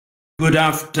Good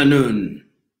afternoon.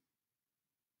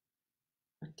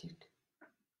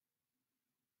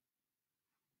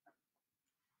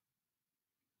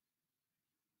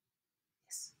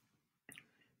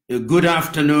 Good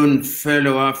afternoon,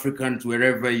 fellow Africans,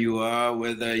 wherever you are,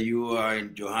 whether you are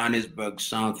in Johannesburg,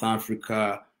 South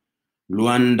Africa,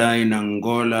 Luanda in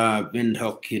Angola,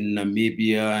 Windhoek in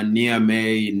Namibia,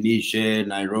 Niamey in Niger,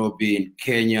 Nairobi in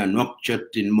Kenya, Nouakchott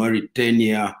in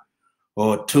Mauritania,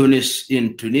 or Tunis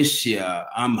in Tunisia.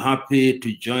 I'm happy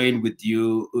to join with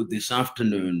you this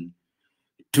afternoon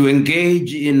to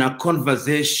engage in a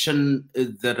conversation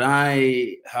that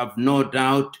I have no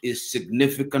doubt is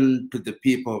significant to the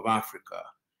people of Africa.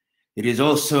 It is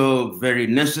also very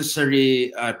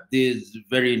necessary at this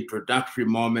very introductory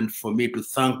moment for me to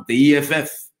thank the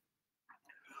EFF,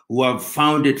 who have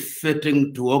found it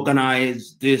fitting to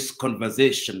organize this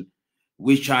conversation,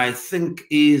 which I think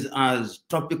is as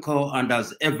topical and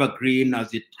as evergreen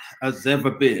as it has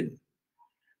ever been.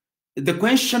 The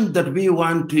question that we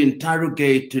want to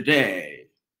interrogate today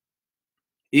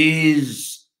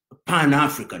is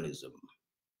Pan-Africanism.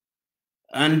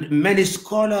 And many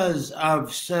scholars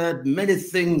have said many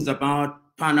things about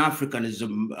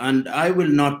Pan-Africanism, and I will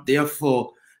not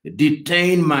therefore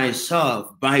detain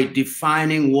myself by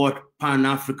defining what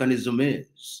Pan-Africanism is.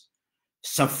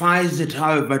 Suffice it,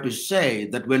 however, to say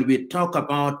that when we talk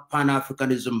about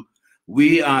Pan-Africanism,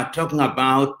 we are talking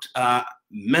about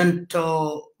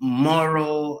mental,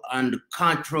 moral, and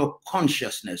cultural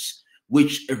consciousness,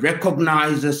 which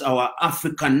recognizes our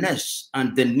Africanness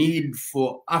and the need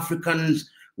for Africans,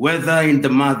 whether in the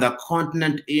mother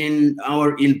continent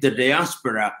or in the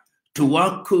diaspora, to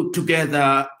work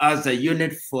together as a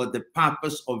unit for the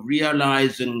purpose of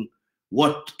realizing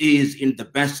what is in the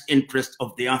best interest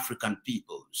of the African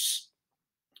peoples.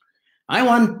 I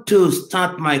want to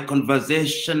start my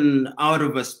conversation out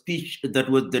of a speech that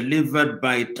was delivered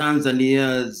by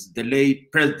Tanzania's the late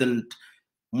President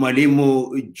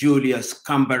Mwalimu Julius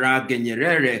Kambarage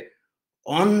Nyerere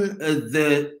on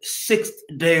the 6th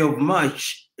day of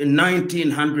March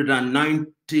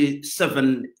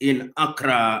 1997 in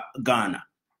Accra, Ghana.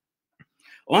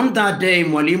 On that day,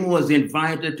 Mwalimu was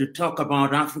invited to talk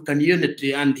about African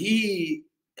unity, and he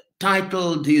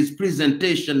titled his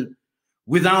presentation,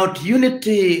 "Without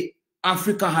unity,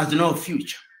 Africa has no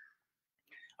future."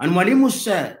 And Mwalimu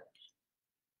said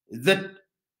that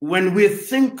when we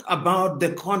think about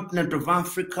the continent of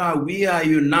Africa, we are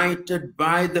united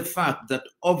by the fact that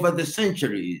over the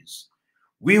centuries,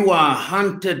 we were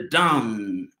hunted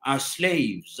down as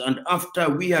slaves. And after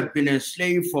we had been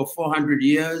enslaved for 400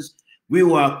 years, we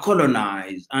were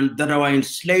colonized, and that our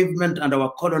enslavement and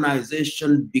our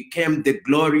colonization became the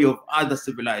glory of other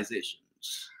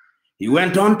civilizations. He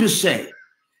went on to say,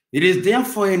 "It is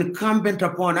therefore incumbent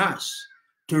upon us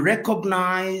to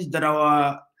recognize that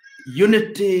our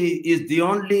unity is the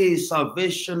only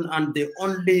salvation and the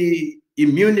only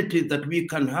immunity that we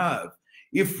can have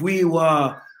if we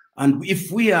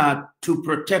are to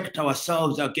protect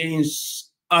ourselves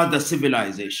against other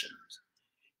civilizations."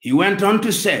 He went on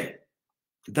to say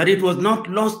that it was not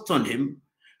lost on him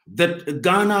that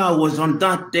Ghana was on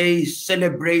that day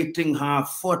celebrating her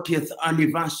 40th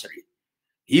anniversary.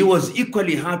 He was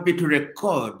equally happy to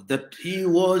record that he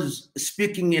was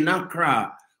speaking in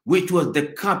Accra, which was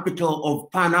the capital of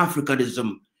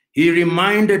Pan-Africanism. He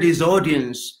reminded his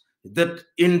audience that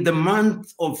in the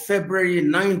month of February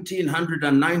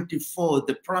 1994,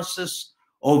 the process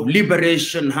of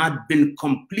liberation had been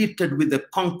completed with the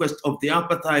conquest of the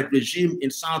apartheid regime in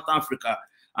South Africa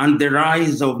and the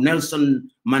rise of Nelson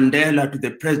Mandela to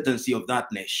the presidency of that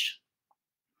nation.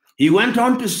 He went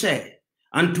on to say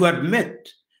and to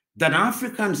admit that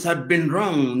Africans had been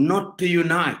wrong not to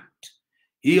unite.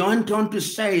 He went on to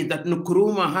say that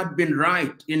Nkrumah had been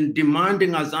right in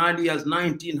demanding as early as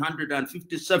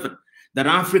 1957 that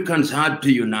Africans had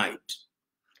to unite.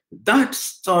 That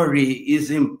story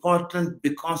is important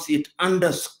because it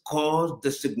underscores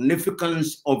the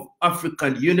significance of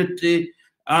African unity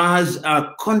as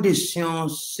a condition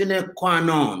sine qua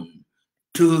non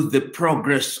to the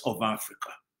progress of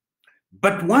Africa.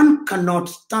 But one cannot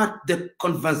start the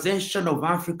conversation of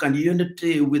African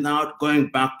unity without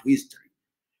going back to history.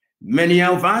 Many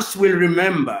of us will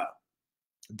remember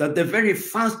that the very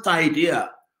first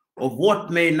idea of what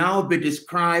may now be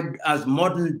described as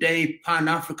modern-day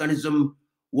Pan-Africanism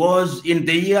was in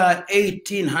the year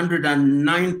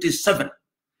 1897,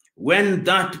 when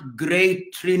that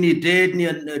great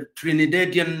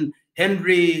Trinidadian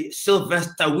Henry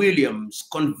Sylvester Williams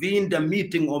convened a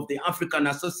meeting of the African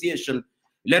Association,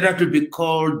 later to be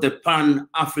called the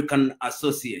Pan-African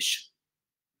Association.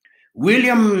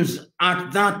 Williams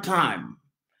at that time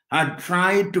had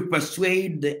tried to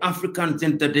persuade the Africans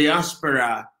in the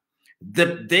diaspora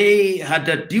that they had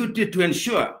a duty to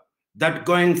ensure that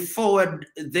going forward,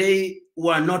 they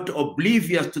were not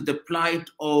oblivious to the plight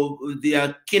of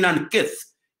their kin and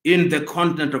kith in the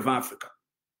continent of Africa.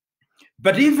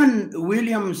 But even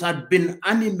Williams had been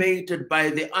animated by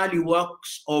the early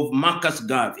works of Marcus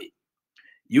Garvey.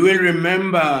 You will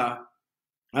remember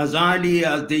as early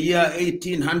as the year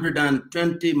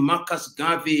 1820, Marcus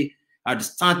Garvey had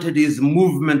started his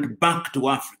movement back to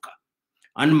Africa.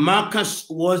 And Marcus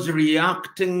was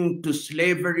reacting to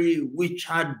slavery, which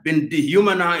had been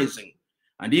dehumanizing.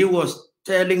 And he was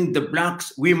telling the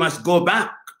blacks, we must go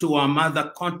back to our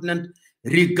mother continent,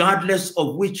 regardless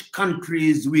of which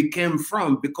countries we came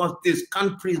from, because these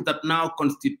countries that now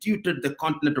constituted the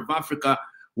continent of Africa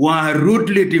were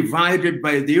rudely divided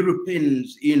by the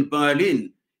Europeans in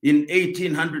Berlin in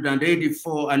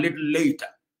 1884, a little later.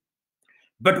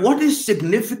 But what is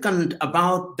significant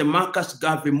about the Marcus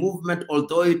Garvey movement,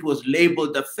 although it was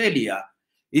labeled a failure,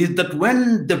 is that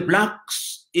when the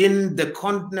blacks in the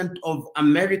continent of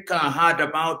America heard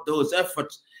about those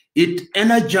efforts, it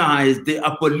energized the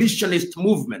abolitionist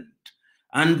movement.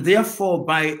 And therefore,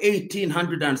 by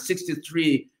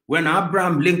 1863, when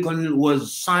Abraham Lincoln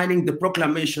was signing the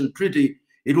Proclamation Treaty,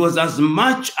 it was as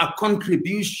much a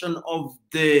contribution of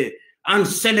the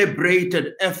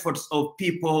uncelebrated efforts of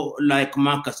people like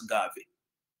Marcus Garvey.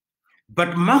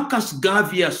 But Marcus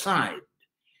Garvey aside,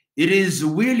 it is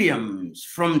Williams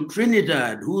from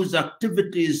Trinidad whose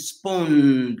activities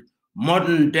spawned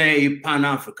modern-day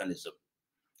Pan-Africanism.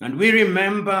 And we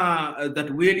remember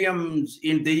that Williams,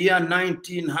 in the year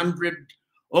 1900,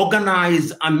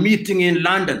 organized a meeting in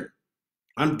London.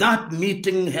 And that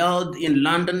meeting held in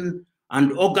London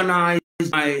and organized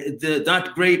by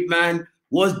that great man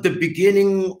was the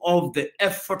beginning of the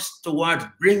efforts towards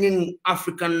bringing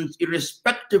Africans,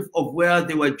 irrespective of where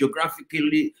they were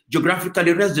geographically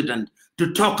resident,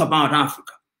 to talk about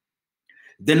Africa.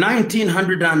 The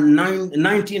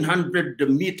 1900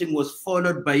 meeting was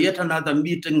followed by yet another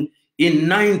meeting in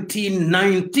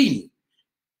 1919.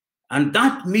 And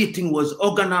that meeting was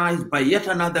organized by yet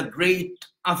another great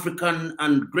African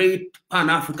and great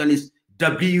Pan-Africanist,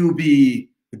 W.B.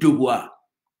 Du Bois.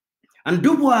 And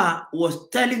Du Bois was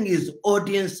telling his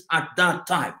audience at that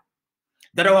time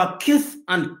that our kith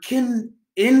and kin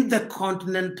in the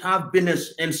continent have been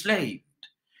enslaved.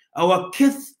 Our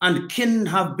kith and kin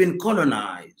have been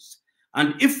colonized.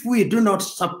 And if we do not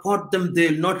support them, they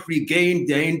will not regain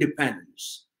their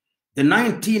independence. The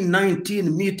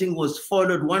 1919 meeting was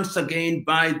followed once again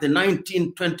by the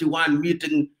 1921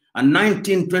 meeting and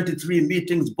 1923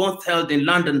 meetings, both held in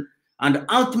London. And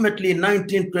ultimately, in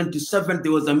 1927,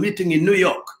 there was a meeting in New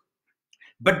York.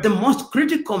 But the most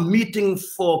critical meeting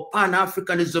for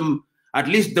Pan-Africanism, at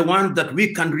least the one that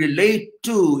we can relate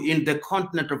to in the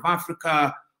continent of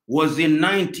Africa, was in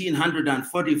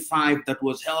 1945, that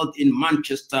was held in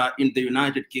Manchester in the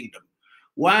United Kingdom.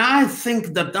 Why I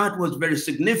think that that was very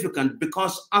significant,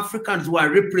 because Africans were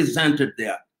represented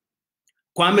there.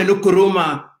 Kwame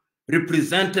Nkrumah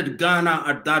represented Ghana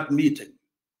at that meeting.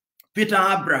 Peter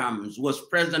Abrahams was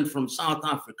present from South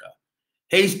Africa.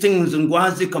 Hastings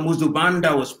Ngwazi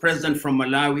Kamuzubanda was present from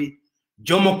Malawi.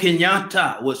 Jomo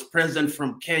Kenyatta was present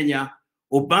from Kenya.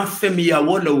 Obafemi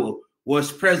Awolowo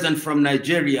was present from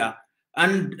Nigeria.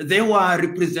 And there were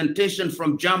representation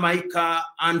from Jamaica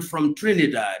and from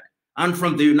Trinidad and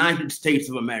from the United States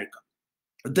of America.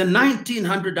 The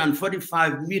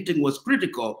 1945 meeting was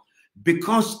critical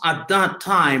because at that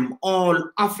time, all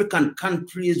African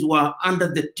countries were under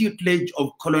the tutelage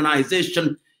of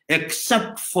colonization,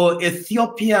 except for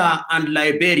Ethiopia and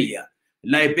Liberia.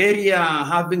 Liberia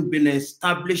having been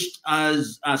established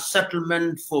as a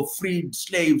settlement for freed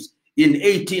slaves in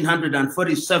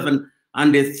 1847,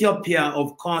 and Ethiopia,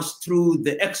 of course, through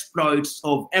the exploits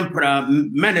of Emperor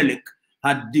Menelik,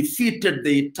 had defeated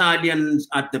the Italians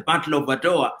at the Battle of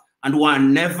Adwa and were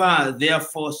never,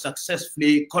 therefore,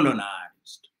 successfully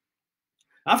colonized.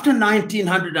 After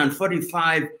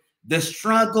 1945, the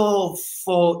struggle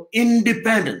for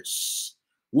independence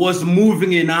was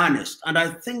moving in earnest. And I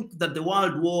think that the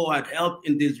World War had helped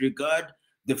in this regard.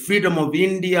 The freedom of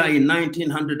India in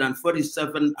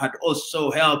 1947 had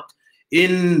also helped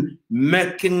in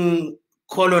making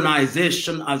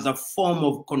colonization as a form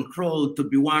of control to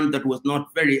be one that was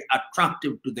not very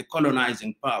attractive to the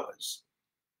colonizing powers.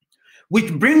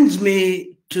 Which brings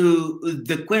me to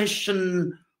the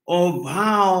question of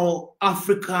how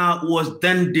Africa was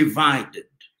then divided.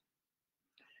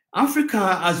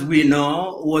 Africa, as we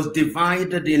know, was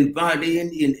divided in Berlin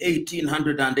in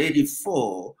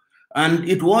 1884, and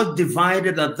it was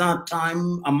divided at that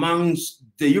time amongst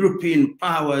the European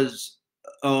powers,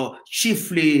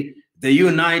 chiefly the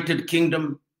United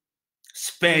Kingdom,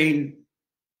 Spain,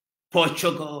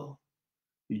 Portugal,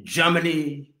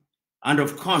 Germany, and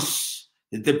of course,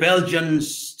 the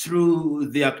Belgians, through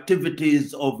the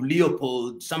activities of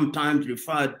Leopold, sometimes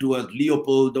referred to as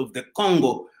Leopold of the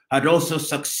Congo, had also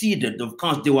succeeded. Of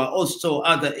course, there were also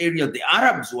other areas. The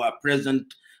Arabs were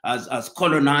present as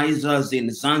colonizers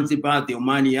in Zanzibar, the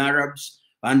Omani Arabs.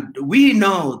 And we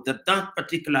know that that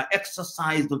particular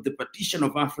exercise of the partition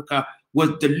of Africa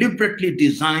was deliberately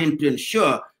designed to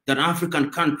ensure that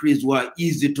African countries were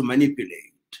easy to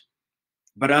manipulate.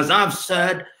 But as I've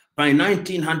said, by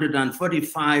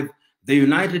 1945, the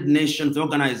United Nations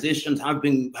organizations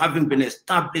having been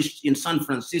established in San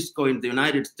Francisco in the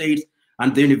United States,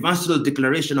 and the Universal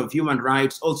Declaration of Human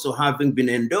Rights also having been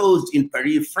endorsed in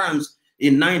Paris, France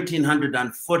in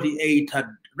 1948, had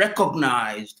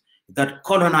recognized that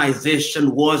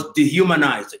colonization was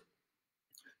dehumanizing.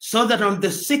 So that on the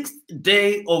 6th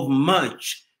day of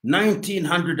March,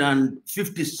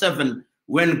 1957,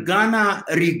 when Ghana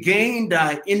regained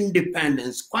our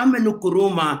independence, Kwame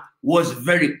Nkrumah was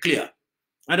very clear.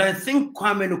 And I think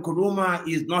Kwame Nkrumah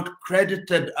is not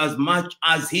credited as much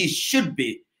as he should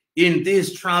be in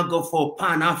this struggle for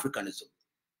Pan-Africanism.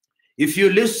 If you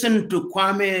listen to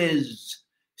Kwame's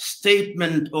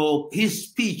statement or his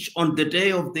speech on the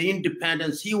day of the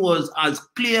independence, he was as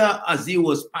clear as he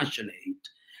was passionate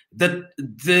that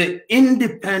the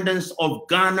independence of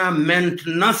Ghana meant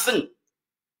nothing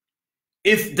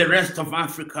if the rest of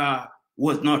Africa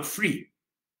was not free.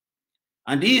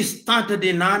 And he started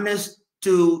in earnest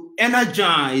to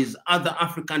energize other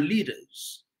African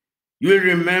leaders. You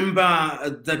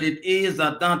remember that it is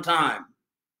at that time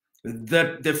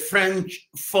that the French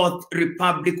Fourth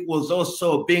Republic was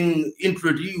also being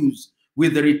introduced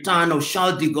with the return of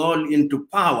Charles de Gaulle into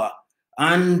power.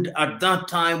 And at that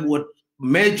time, what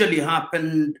majorly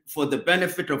happened for the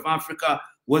benefit of Africa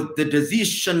was the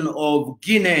decision of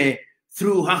Guinea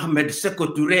through Ahmed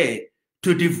Sékou Touré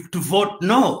to vote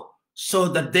no, so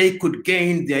that they could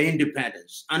gain their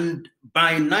independence. And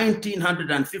by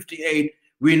 1958,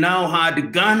 we now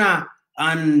had Ghana,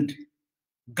 and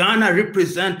Ghana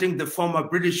representing the former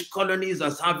British colonies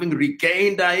as having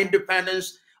regained our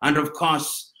independence, and of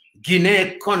course,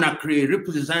 Guinea-Conakry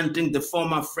representing the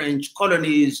former French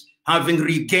colonies having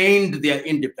regained their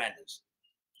independence.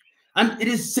 And it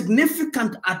is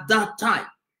significant at that time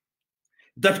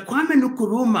that Kwame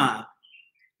Nkrumah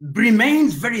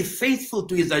remains very faithful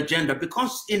to his agenda,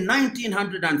 because in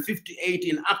 1958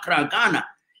 in Accra, Ghana,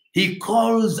 he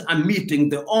calls a meeting,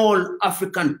 the All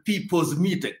African People's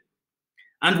Meeting.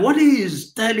 And what he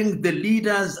is telling the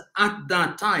leaders at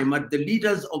that time, the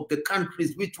leaders of the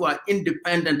countries which were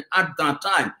independent at that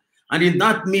time, and in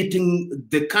that meeting,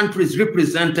 the countries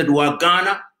represented were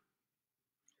Ghana,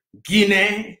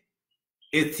 Guinea,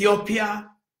 Ethiopia,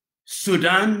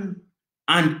 Sudan,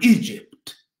 and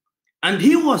Egypt. And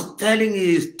he was telling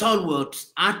his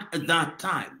stalwarts at that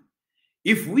time,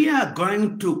 if we are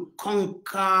going to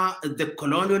conquer the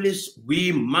colonialists,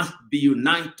 we must be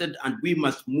united and we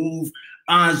must move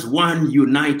as one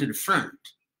united front.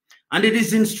 And it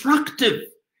is instructive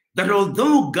that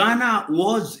although Ghana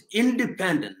was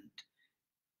independent,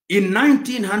 in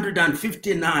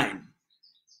 1959,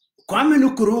 Kwame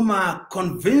Nkrumah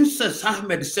convinces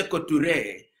Ahmed Sékou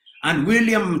Touré and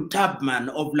William Tubman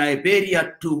of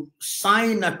Liberia to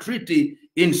sign a treaty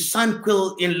in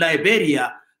Sanquil in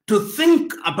Liberia to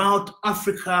think about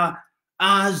Africa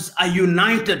as a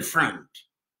united front.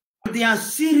 There are a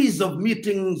series of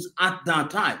meetings at that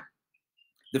time.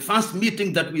 The first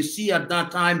meeting that we see at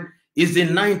that time is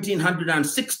in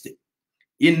 1960.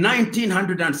 In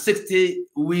 1960,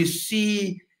 we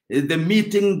see the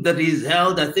meeting that is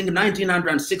held, I think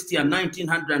 1960 and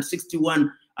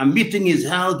 1961, a meeting is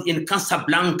held in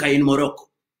Casablanca in Morocco.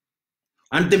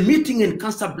 And the meeting in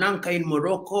Casablanca in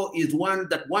Morocco is one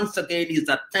that once again is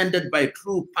attended by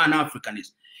true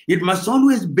Pan-Africanists. It must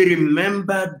always be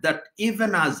remembered that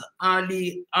even as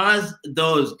early as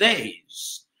those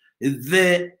days,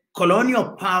 the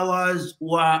colonial powers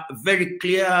were very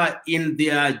clear in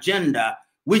their agenda,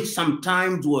 which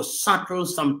sometimes was subtle,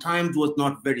 sometimes was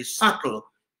not very subtle,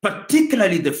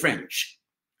 particularly the French.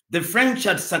 The French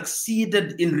had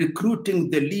succeeded in recruiting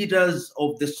the leaders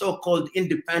of the so-called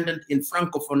independent in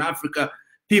Francophone Africa,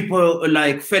 people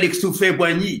like Félix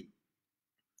Houphouët-Boigny,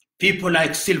 people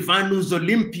like Sylvanus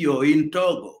Olympio in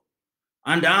Togo,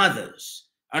 and others.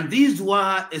 And these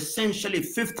were essentially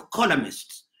fifth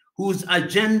columnists whose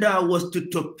agenda was to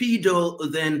torpedo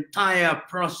the entire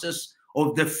process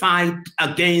of the fight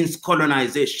against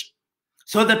colonization.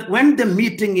 So that when the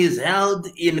meeting is held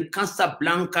in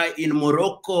Casablanca in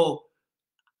Morocco,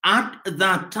 at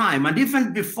that time, and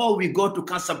even before we go to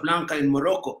Casablanca in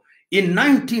Morocco, in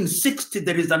 1960,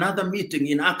 there is another meeting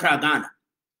in Accra, Ghana.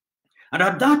 And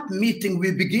at that meeting,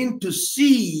 we begin to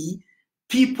see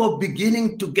people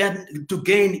beginning to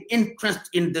gain interest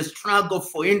in the struggle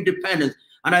for independence.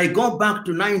 And I go back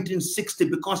to 1960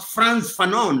 because Frantz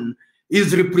Fanon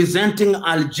is representing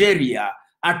Algeria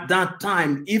at that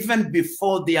time, even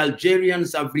before the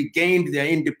Algerians have regained their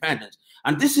independence.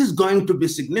 And this is going to be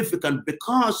significant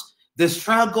because the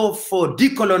struggle for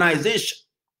decolonization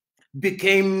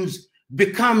becomes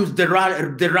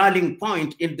the rallying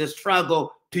point in the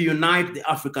struggle to unite the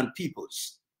African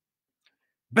peoples.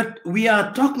 But we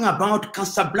are talking about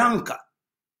Casablanca.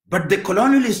 But the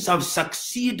colonialists have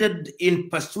succeeded in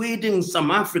persuading some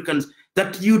Africans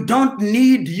that you don't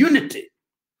need unity.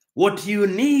 What you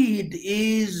need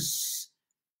is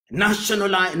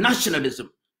nationalism.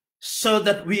 So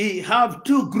that we have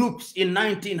two groups in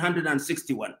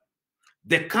 1961.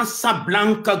 The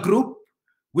Casablanca group,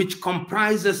 which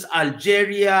comprises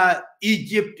Algeria,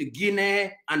 Egypt,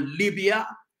 Guinea, and Libya.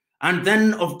 And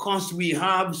then, of course, we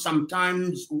have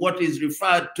sometimes what is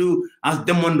referred to as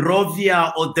the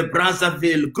Monrovia or the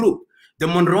Brazzaville group. The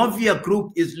Monrovia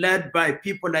group is led by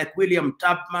people like William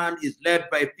Tubman, is led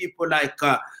by people like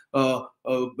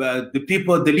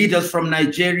the leaders from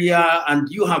Nigeria, and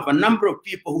you have a number of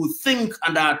people who think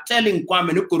and are telling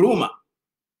Kwame Nkrumah,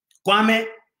 Kwame,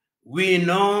 we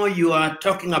know you are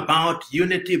talking about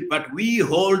unity, but we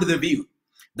hold the view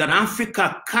that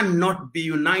Africa cannot be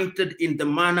united in the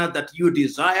manner that you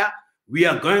desire. We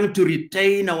are going to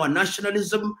retain our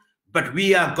nationalism, but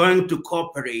we are going to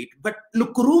cooperate. But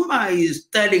Nkrumah is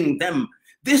telling them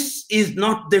this is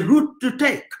not the route to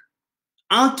take.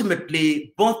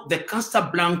 Ultimately, both the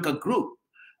Casablanca group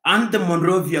and the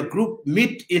Monrovia group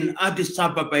meet in Addis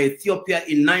Ababa, Ethiopia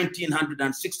in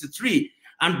 1963.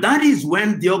 And that is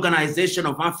when the Organization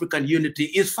of African Unity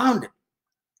is founded.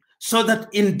 So that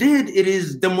indeed it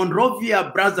is the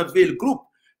Monrovia Brazzaville group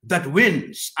that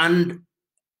wins, and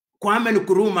Kwame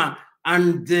Nkrumah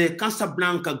and the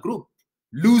Casablanca group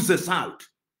loses out.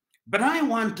 But I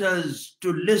want us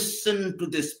to listen to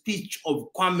the speech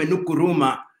of Kwame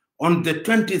Nkrumah on the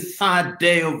 23rd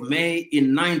day of May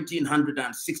in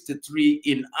 1963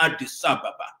 in Addis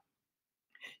Ababa.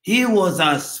 He was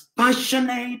as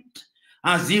passionate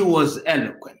as he was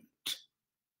eloquent.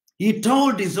 He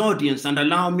told his audience, and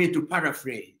allow me to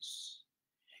paraphrase,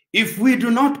 if we do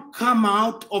not come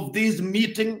out of this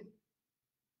meeting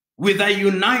with a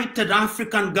united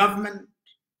African government,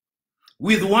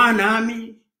 with one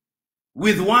army,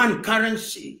 with one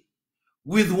currency,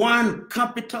 with one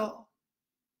capital,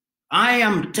 I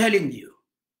am telling you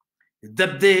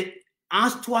that the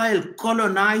erstwhile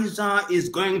colonizer is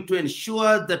going to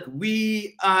ensure that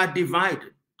we are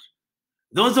divided.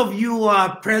 Those of you who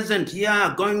are present here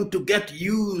are going to get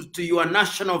used to your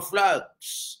national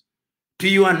flags, to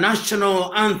your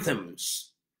national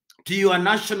anthems, to your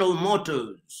national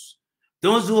mottos.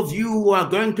 Those of you who are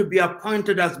going to be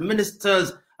appointed as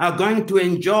ministers are going to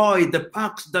enjoy the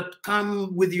perks that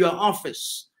come with your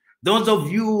office. Those of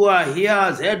you who are here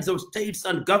as heads of states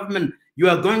and government, you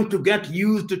are going to get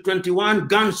used to 21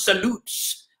 gun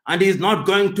salutes, and it's not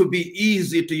going to be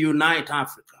easy to unite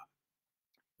Africa.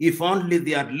 If only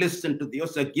they had listened to the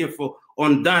Osagifo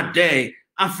on that day,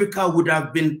 Africa would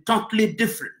have been totally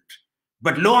different.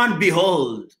 But lo and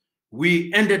behold,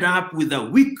 we ended up with a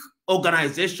weak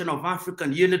Organization of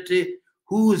African Unity,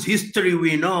 whose history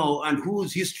we know and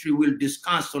whose history we'll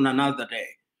discuss on another day.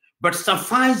 But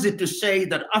suffice it to say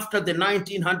that after the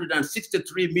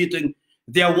 1963 meeting,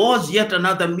 there was yet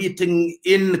another meeting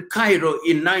in Cairo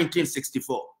in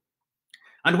 1964.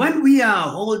 And when we are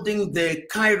holding the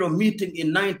Cairo meeting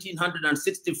in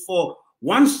 1964,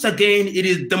 once again, it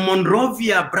is the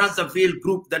Monrovia Brazzaville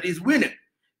group that is winning.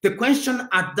 The question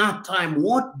at that time,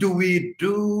 what do we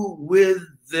do with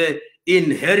the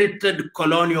inherited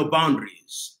colonial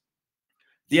boundaries?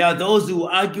 There are those who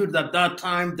argued at that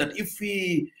time that if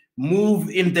we move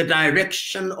in the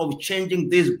direction of changing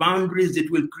these boundaries,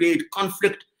 it will create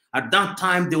conflict. At that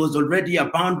time, there was already a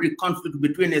boundary conflict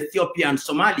between Ethiopia and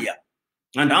Somalia.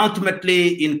 And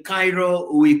ultimately, in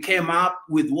Cairo, we came up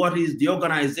with what is the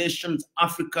Organization of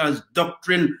Africa's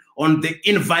doctrine on the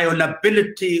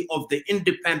inviolability of the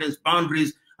independence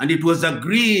boundaries. And it was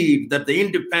agreed that the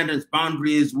independence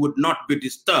boundaries would not be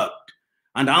disturbed.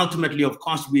 And ultimately, of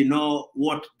course, we know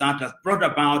what that has brought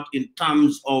about in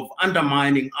terms of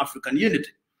undermining African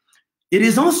unity. It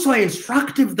is also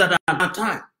instructive that at that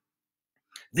time,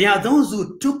 there are those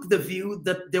who took the view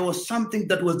that there was something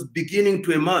that was beginning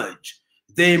to emerge.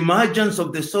 the emergence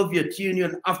of the Soviet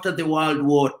Union after the World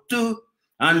War II,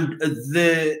 and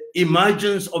the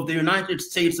emergence of the United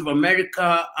States of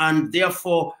America, and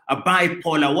therefore a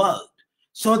bipolar world,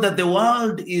 so that the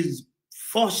world is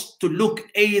forced to look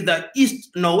either east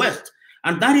nor west.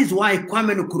 And that is why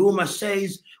Kwame Nkrumah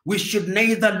says we should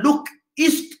neither look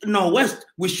east nor west,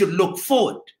 we should look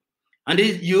forward. And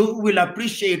you will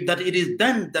appreciate that it is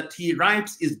then that he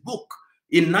writes his book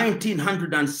in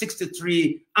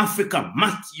 1963, Africa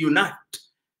Must Unite.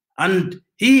 And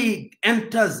he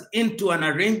enters into an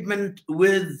arrangement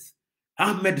with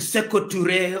Ahmed Sékou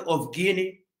Touré of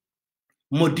Guinea,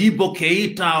 Modibo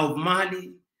Keïta of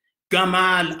Mali,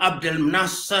 Gamal Abdel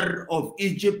Nasser of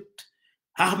Egypt,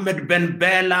 Ahmed Ben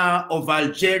Bella of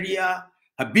Algeria,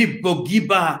 Habib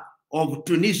Bourguiba of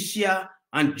Tunisia,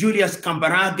 and Julius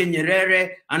Kambarage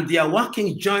Nyerere, and they are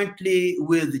working jointly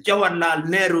with Jawaharlal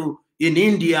Nehru in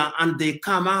India, and they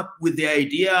come up with the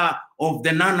idea of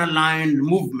the non-aligned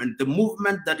movement, the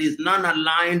movement that is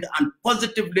non-aligned and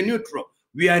positively neutral.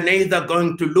 We are neither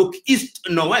going to look east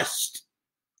nor west.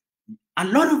 A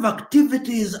lot of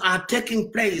activities are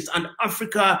taking place, and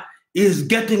Africa is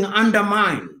getting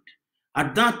undermined.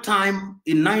 At that time,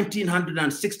 in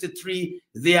 1963,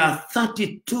 there are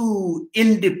 32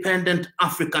 independent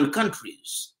African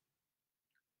countries.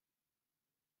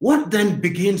 What then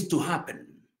begins to happen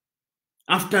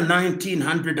after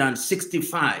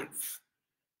 1965?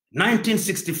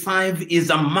 1965 is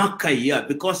a marker year,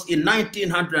 because in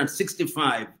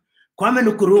 1965, Kwame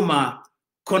Nkrumah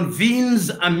convenes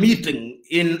a meeting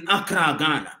in Accra,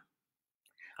 Ghana.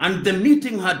 And the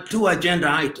meeting had two agenda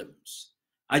items.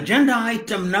 Agenda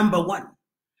item number one,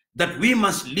 that we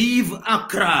must leave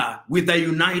Accra with a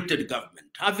united government.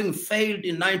 Having failed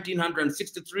in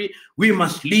 1963, we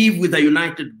must leave with a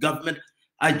united government.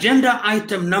 Agenda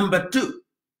item number two,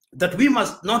 that we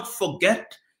must not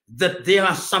forget that there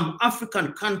are some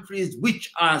African countries which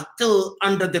are still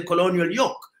under the colonial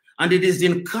yoke. And it is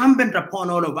incumbent upon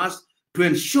all of us to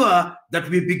ensure that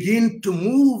we begin to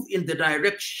move in the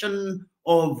direction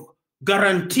of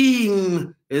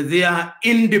guaranteeing their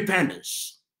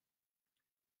independence.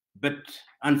 But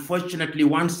unfortunately,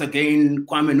 once again,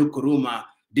 Kwame Nkrumah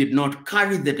did not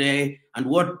carry the day. And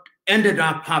what ended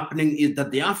up happening is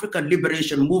that the African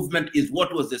Liberation Movement is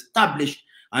what was established.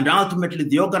 And ultimately,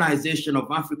 the Organization of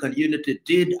African Unity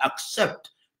did accept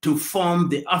to form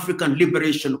the African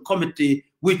Liberation Committee,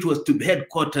 which was to be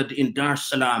headquartered in Dar es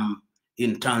Salaam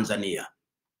in Tanzania.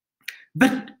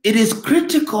 But it is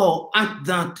critical at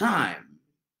that time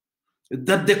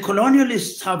that the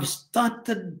colonialists have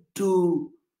started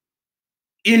to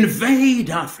invade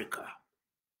Africa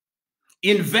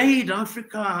in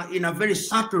a very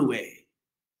subtle way.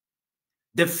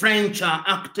 The French are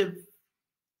active,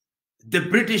 the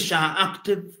British are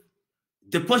active,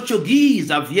 the Portuguese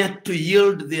have yet to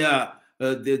yield their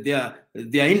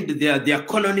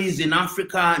colonies in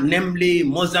Africa, namely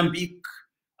Mozambique,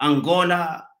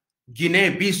 Angola,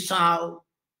 Guinea-Bissau,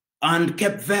 and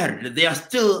Cape Verde. They are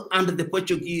still under the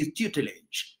Portuguese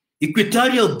tutelage.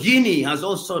 Equatorial Guinea has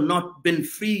also not been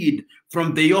freed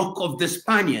from the yoke of the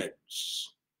Spaniards.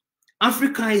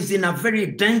 Africa is in a very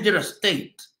dangerous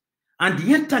state. And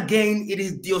yet again, it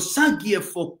is the Osagie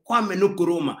for Kwame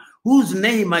Nkrumah, whose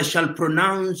name I shall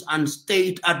pronounce and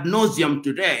state ad nauseum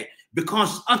today,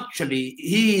 because actually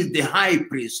he is the high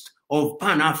priest of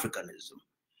Pan-Africanism.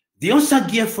 The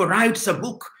Osagie writes a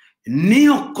book,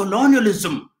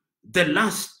 Neo-Colonialism, the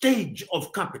Last Stage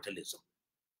of Capitalism.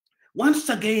 Once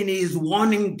again, he is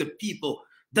warning the people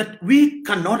that we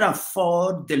cannot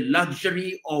afford the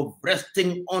luxury of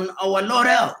resting on our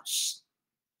laurels.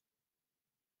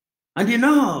 And you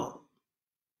know,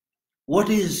 what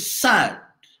is sad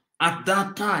at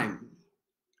that time,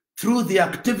 through the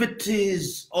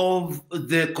activities of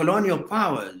the colonial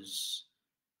powers,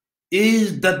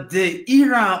 is that the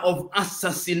era of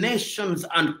assassinations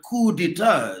and coup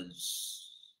d'etats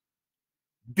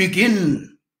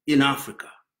begin in Africa.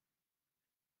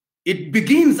 It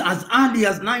begins as early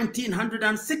as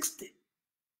 1960.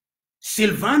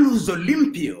 Silvanus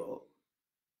Olympio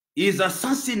is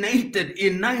assassinated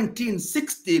in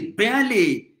 1960,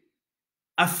 barely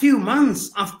a few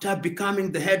months after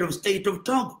becoming the head of state of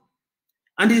Togo.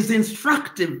 And it's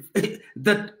instructive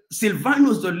that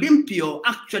Silvanus Olympio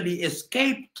actually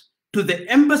escaped to the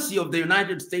embassy of the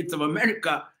United States of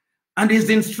America, and is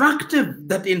instructive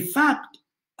that in fact,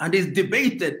 and is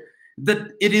debated,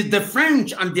 that it is the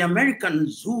French and the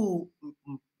Americans who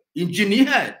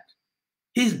engineered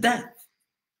his death.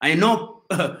 I know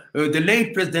the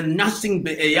late President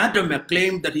Gnassingbé Eyadema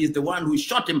claimed that he's the one who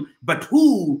shot him, but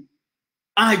who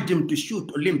urged him to shoot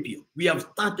Olympio? We have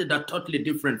started a totally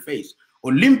different phase.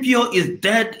 Olympio is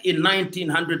dead in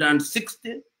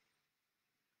 1960.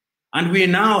 And we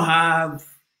now have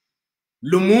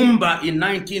Lumumba in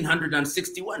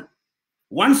 1961.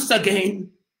 Once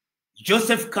again,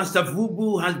 Joseph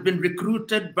Kasavubu has been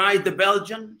recruited by the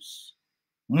Belgians.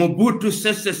 Mobutu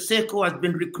Sese Seko has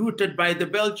been recruited by the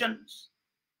Belgians.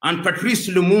 And Patrice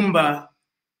Lumumba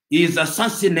is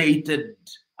assassinated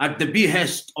at the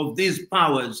behest of these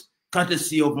powers,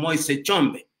 courtesy of Moise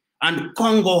Tshombe. And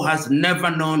Congo has never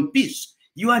known peace.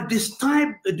 They are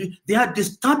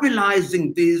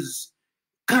destabilizing these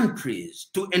countries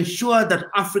to ensure that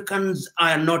Africans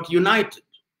are not united.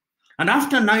 And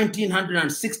after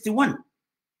 1961,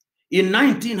 in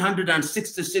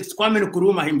 1966, Kwame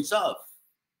Nkrumah himself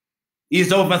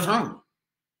is overthrown.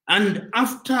 And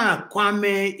after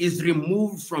Kwame is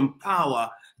removed from power,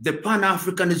 the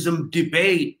Pan-Africanism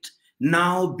debate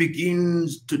now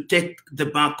begins to take the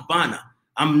back burner.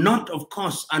 I'm not, of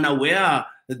course, unaware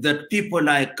that people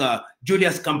like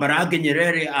Julius Kambarage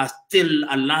Nyerere are still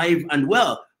alive and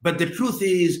well. But the truth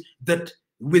is that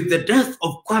with the death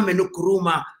of Kwame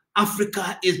Nkrumah,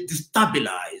 Africa is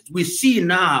destabilized. We see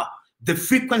now the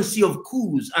frequency of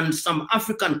coups, and some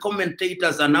African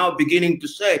commentators are now beginning to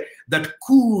say that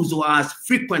coups were as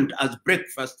frequent as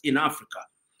breakfast in Africa.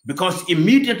 Because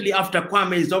immediately after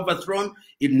Kwame is overthrown,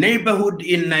 in neighborhood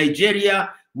in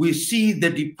Nigeria, we see the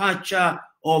departure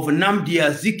of Nnamdi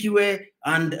Azikiwe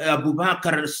and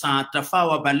Abubakar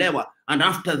Tafawa Balewa. And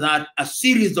after that, a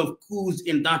series of coups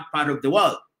in that part of the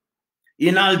world.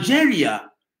 In Algeria,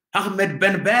 Ahmed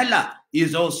Ben Bella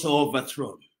is also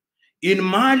overthrown. In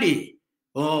Mali,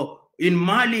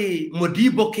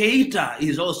 Modibo Keita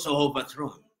is also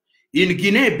overthrown. In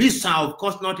Guinea-Bissau, of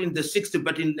course not in the 60s,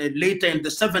 but later in the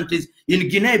 70s, in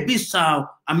Guinea-Bissau,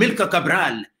 Amilcar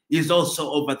Cabral is also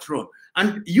overthrown.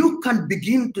 And you can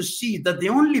begin to see that the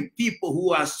only people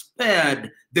who are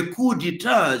spared the coup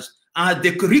d'etats are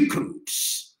the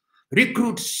recruits.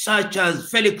 Recruits such as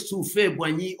Felix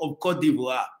Houphouët-Boigny of Cote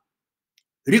d'Ivoire.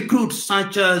 Recruits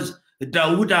such as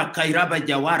Daouda Kairaba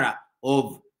Jawara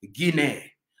of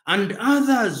Guinea. And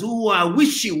others who are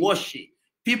wishy-washy.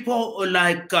 People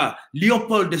like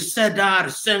Leopold Sedar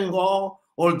Senghor,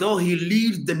 although he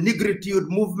leads the Negritude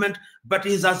movement, but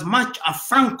is as much a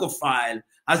Francophile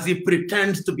as he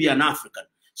pretends to be an African.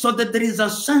 So that there is a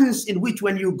sense in which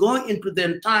when you go into the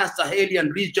entire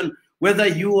Sahelian region, whether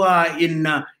you are in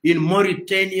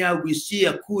Mauritania, we see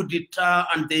a coup d'etat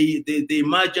and the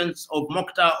emergence of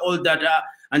Mokhtar Ould-Daddah,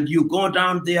 and you go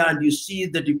down there and you see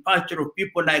the departure of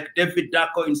people like David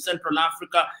Dacko in Central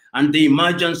Africa and the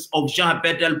emergence of Jean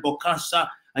Bedel Bokassa,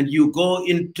 and you go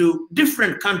into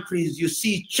different countries, you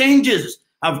see changes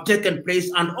have taken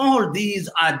place, and all these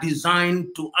are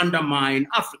designed to undermine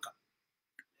Africa.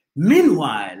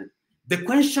 Meanwhile, the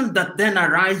question that then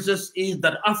arises is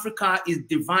that Africa is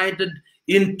divided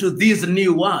into this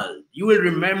new world. You will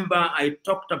remember I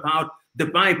talked about the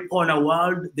bipolar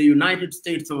world, the United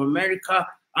States of America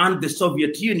and the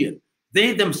Soviet Union.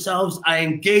 They themselves are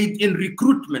engaged in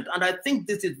recruitment. And I think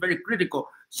this is very critical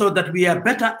so that we are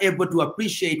better able to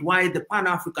appreciate why the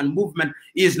Pan-African movement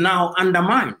is now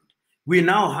undermined. We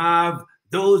now have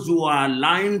those who are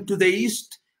aligned to the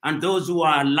East and those who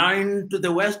are aligned to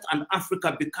the West, and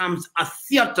Africa becomes a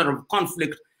theater of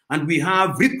conflict. And we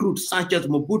have recruits such as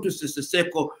Mobutu Sese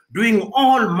Seko doing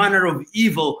all manner of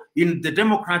evil in the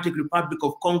Democratic Republic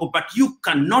of Congo, but you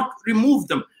cannot remove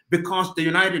them because the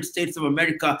United States of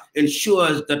America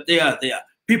ensures that they are there.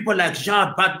 People like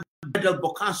Jean Bedel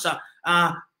Bokassa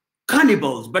are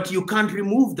cannibals, but you can't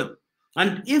remove them.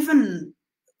 And even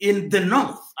in the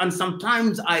North, and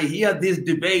sometimes I hear this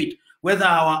debate whether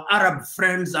our Arab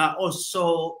friends are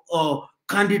also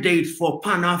candidates for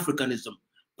Pan-Africanism.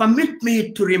 Permit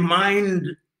me to remind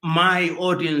my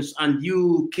audience and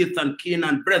you, Keith and kin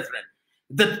and brethren,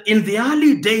 that in the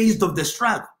early days of the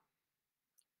struggle,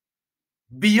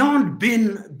 beyond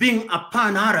being a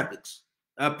Pan-Arabist,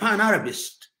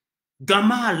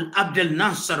 Gamal Abdel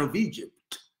Nasser of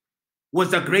Egypt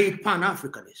was a great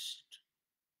Pan-Africanist.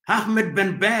 Ahmed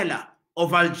Ben Bella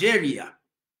of Algeria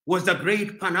was a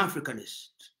great Pan-Africanist.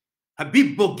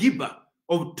 Habib Bourguiba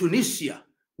of Tunisia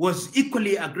was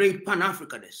equally a great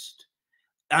Pan-Africanist.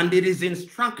 And it is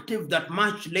instructive that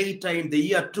much later in the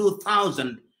year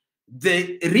 2000,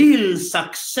 the real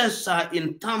successor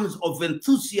in terms of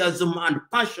enthusiasm and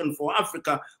passion for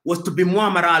Africa was to be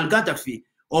Muammar al-Gaddafi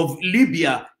of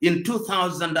Libya in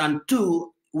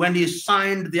 2002, when he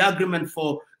signed the agreement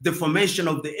for the formation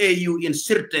of the AU in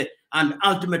Sirte and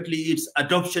ultimately its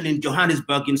adoption in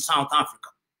Johannesburg in South Africa.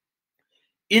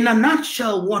 In a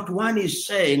nutshell, what one is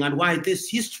saying and why this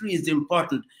history is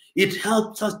important it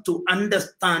helps us to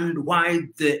understand why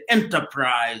the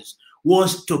enterprise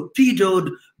was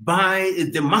torpedoed by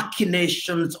the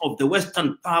machinations of the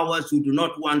Western powers who do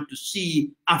not want to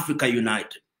see Africa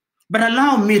united. But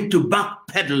allow me to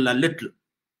backpedal a little.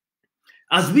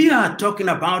 As we are talking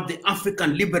about the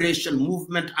African liberation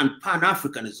movement and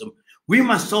Pan-Africanism, we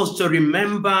must also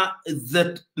remember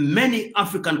that many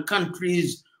African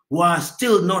countries were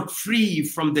still not free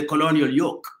from the colonial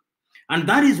yoke. And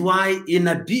that is why, in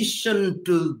addition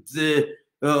to the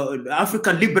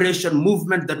African liberation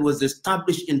movement that was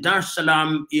established in Dar es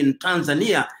Salaam in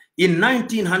Tanzania in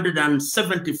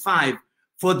 1975,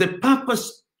 for the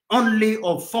purpose only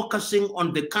of focusing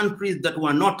on the countries that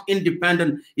were not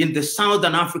independent in the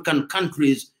Southern African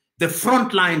countries, the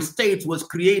frontline states was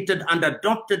created and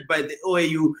adopted by the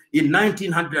OAU in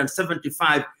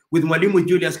 1975 with Mwalimu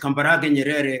Julius Kambarage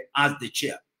Nyerere as the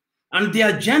chair. And the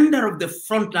agenda of the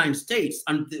frontline states,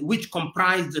 and which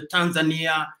comprised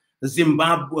Tanzania,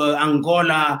 Zimbabwe,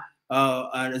 Angola,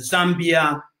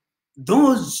 Zambia,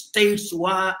 those states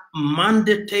were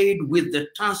mandated with the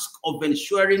task of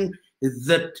ensuring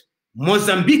that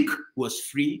Mozambique was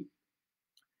free,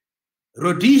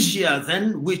 Rhodesia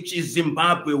then, which is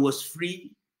Zimbabwe, was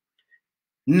free,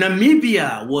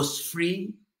 Namibia was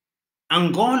free,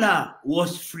 Angola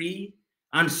was free,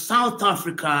 and South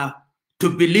Africa to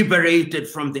be liberated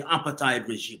from the apartheid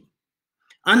regime.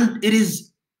 And it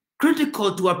is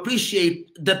critical to appreciate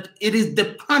that it is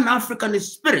the Pan-Africanist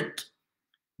spirit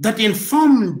that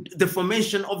informed the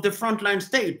formation of the frontline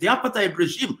state. The apartheid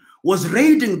regime was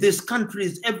raiding these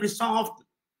countries every so often.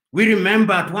 We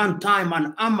remember at one time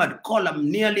an armored column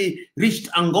nearly reached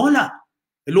Angola,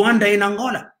 Luanda in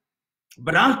Angola.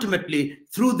 But ultimately,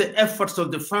 through the efforts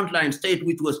of the frontline state,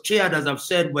 which was chaired, as I've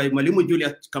said, by Mwalimu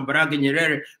Julius Kambarage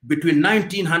Nyerere between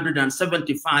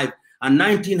 1975 and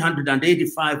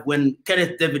 1985, when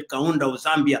Kenneth David Kaunda of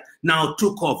Zambia now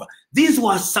took over. These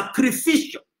were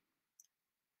sacrificial.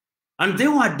 And they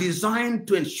were designed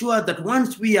to ensure that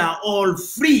once we are all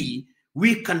free,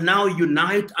 we can now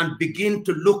unite and begin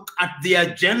to look at the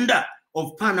agenda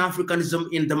of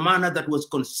Pan-Africanism in the manner that was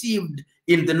conceived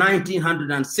in the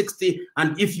 1960s,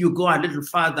 and if you go a little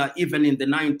further, even in the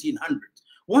 1900s.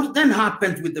 What then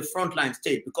happened with the frontline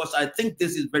state? Because I think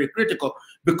this is very critical,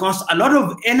 because a lot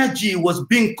of energy was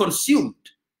being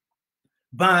consumed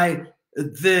by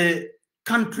the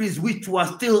countries which were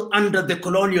still under the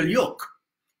colonial yoke.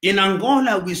 In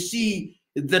Angola, we see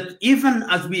that even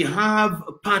as we have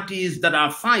parties that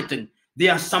are fighting,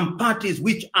 there are some parties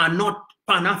which are not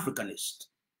Pan-Africanist.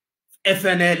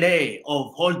 FNLA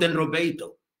of Holden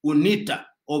Roberto, UNITA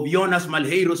of Jonas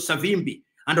Malheiro Savimbi,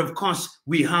 and of course,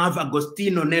 we have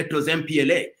Agostino Neto's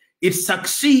MPLA. It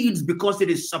succeeds because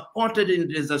it is supported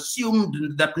and it is assumed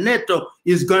that Neto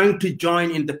is going to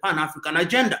join in the Pan-African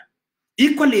agenda.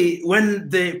 Equally, when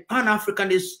the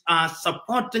Pan-Africanists are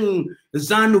supporting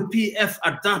ZANU-PF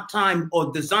at that time,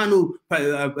 or the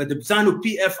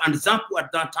ZANU-PF and ZAPU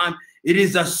at that time, it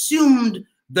is assumed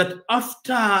that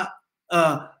after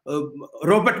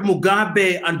Robert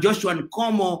Mugabe and Joshua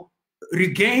Nkomo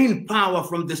regain power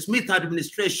from the Smith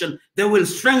administration, they will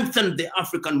strengthen the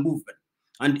African movement.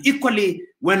 And equally,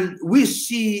 when we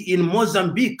see in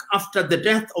Mozambique, after the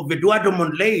death of Eduardo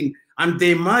Mondlane and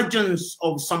the emergence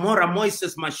of Samora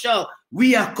Moises Machel,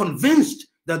 we are convinced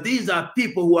that these are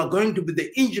people who are going to be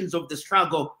the engines of the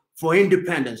struggle for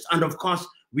independence. And of course,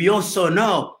 we also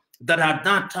know that at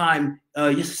that time,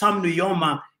 Sam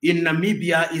Nujoma in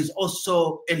Namibia is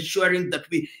also ensuring that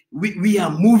we are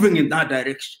moving in that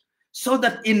direction. So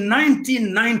that in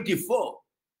 1994,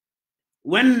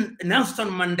 when Nelson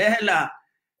Mandela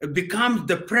becomes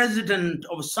the president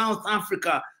of South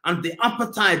Africa and the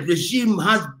apartheid regime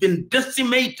has been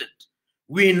decimated,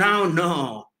 we now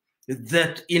know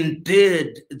that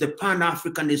indeed the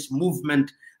Pan-Africanist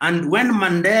movement, and when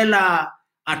Mandela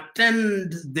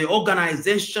attends the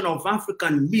Organization of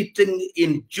African meeting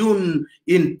in June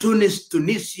in Tunis,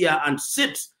 Tunisia, and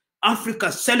sits, Africa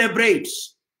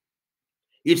celebrates.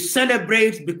 It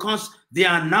celebrates because there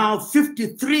are now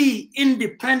 53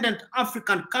 independent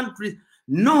African countries.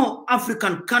 No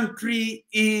African country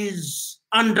is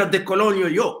under the colonial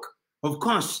yoke. Of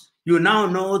course, you now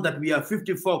know that we are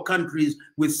 54 countries,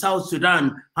 with South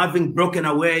Sudan having broken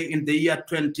away in the year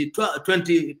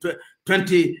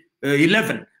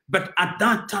 2011. But at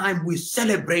that time, we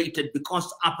celebrated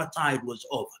because apartheid was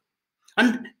over.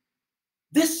 And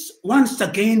this once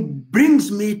again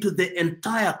brings me to the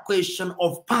entire question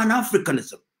of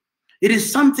Pan-Africanism. It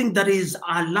is something that is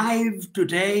alive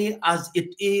today as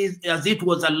it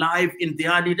was alive in the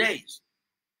early days.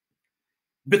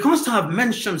 because I've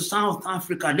mentioned South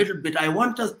Africa a little bit, I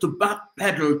want us to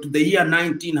backpedal to the year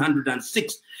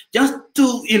 1906, just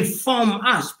to inform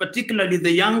us, particularly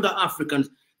the younger Africans,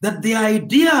 that the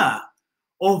idea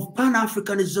of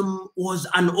Pan-Africanism was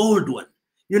an old one.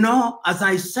 You know, as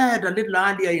I said a little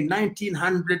earlier, in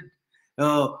 1900,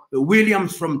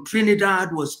 Williams from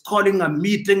Trinidad was calling a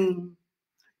meeting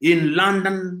in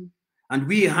London, and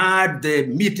we had the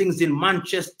meetings in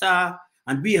Manchester,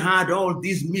 and we had all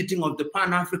these meetings of the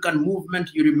Pan-African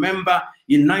movement. You remember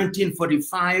in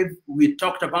 1945, we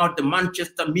talked about the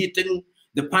Manchester meeting,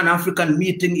 the Pan-African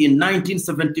meeting. In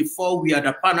 1974, we had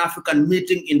a Pan-African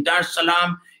meeting in Dar es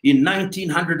Salaam. In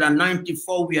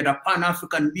 1994, we had a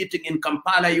Pan-African meeting in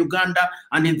Kampala, Uganda.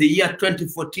 And in the year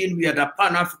 2014, we had a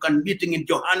Pan-African meeting in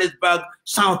Johannesburg,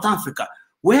 South Africa.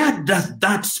 Where does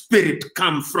that spirit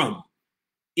come from?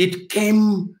 It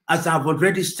came, as I've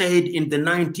already said, in the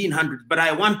 1900s, but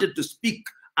I wanted to speak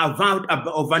of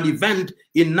an event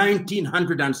in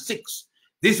 1906.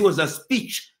 This was a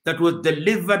speech that was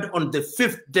delivered on the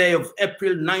 5th day of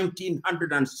April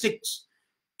 1906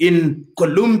 in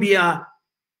Columbia,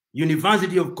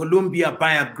 University of Columbia,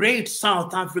 by a great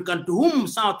South African to whom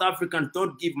South Africans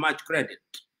don't give much credit,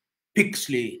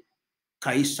 Pixley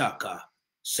Kaisaka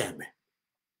Seme.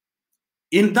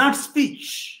 In that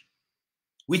speech,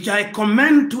 which I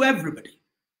commend to everybody,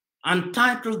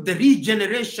 entitled The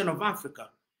Regeneration of Africa,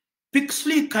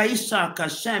 Pixley Kaisaka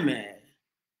Seme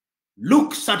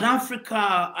looks at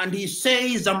Africa and he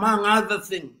says, among other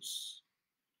things,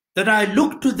 that I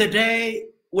look to the day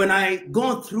when I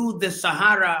go through the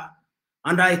Sahara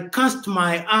and I cast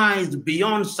my eyes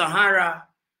beyond Sahara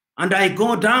and I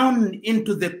go down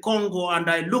into the Congo and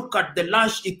I look at the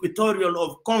lush equatorial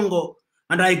of Congo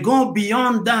and I go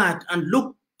beyond that and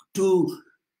look to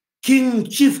King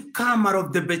Chief Kamar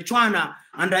of the Botswana,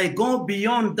 and I go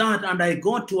beyond that and I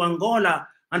go to Angola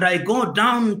and I go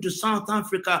down to South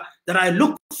Africa, that I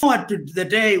look forward to the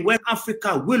day when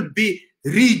Africa will be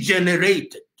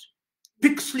regenerated.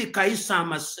 Pixley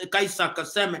Kaisaka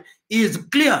Seme is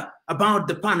clear about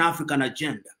the Pan-African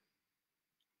agenda.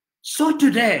 So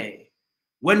today,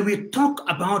 when we talk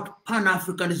about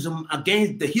Pan-Africanism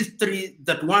against the history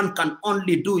that one can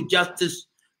only do justice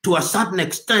to a certain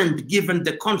extent, given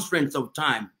the constraints of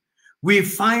time, we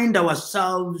find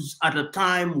ourselves at a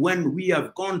time when we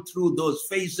have gone through those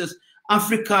phases.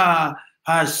 Africa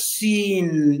has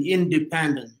seen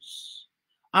independence.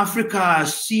 Africa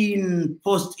has seen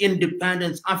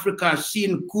post-independence. Africa has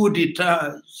seen coup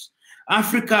d'etats.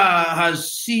 Africa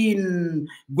has seen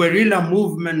guerrilla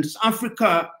movements.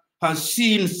 Africa has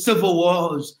seen civil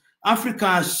wars. Africa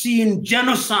has seen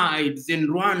genocides in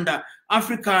Rwanda.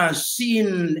 Africa has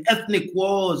seen ethnic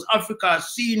wars. Africa has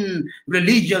seen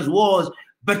religious wars.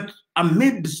 But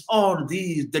amidst all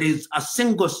these, there is a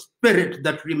single spirit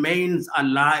that remains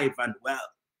alive and well.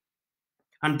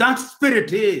 And that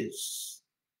spirit is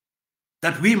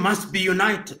that we must be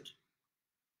united.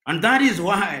 And that is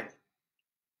why,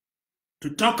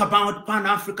 to talk about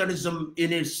Pan-Africanism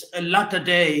in its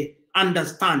latter-day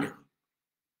understanding,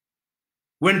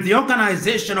 when the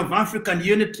Organization of African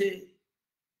Unity,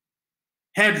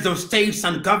 heads of states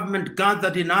and government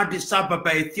gathered in Addis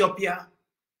Ababa, Ethiopia,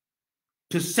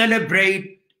 to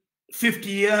celebrate 50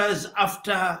 years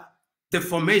after the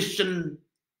formation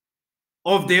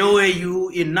of the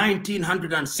OAU in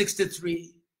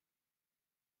 1963,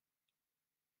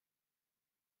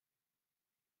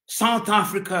 South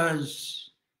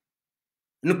Africa's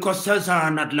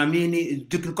Nkosazana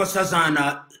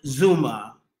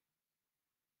Zuma,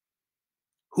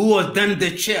 who was then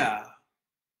the chair,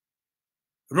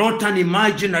 wrote an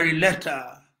imaginary letter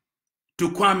to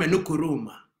Kwame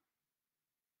Nkrumah.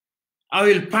 I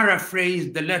will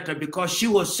paraphrase the letter because she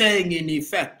was saying, in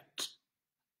effect,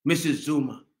 Mrs.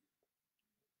 Zuma,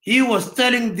 he was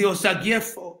telling the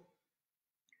Osagyefo,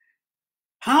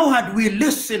 how had we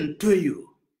listened to you,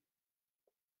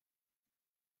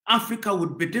 Africa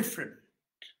would be different.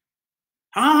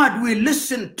 How had we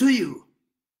listened to you,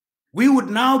 we would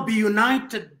now be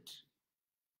united,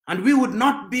 and we would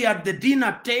not be at the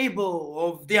dinner table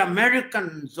of the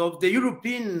Americans, of the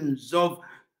Europeans, of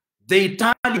the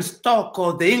Italian stock,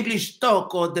 or the English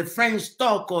stock, or the French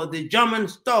stock, or the German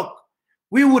stock.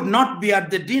 We would not be at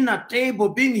the dinner table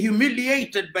being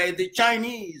humiliated by the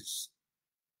Chinese.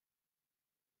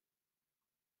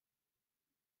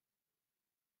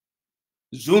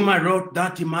 Zuma wrote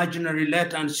that imaginary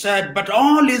letter and said, but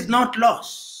all is not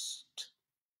lost.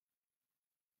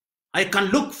 I can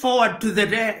look forward to the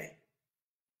day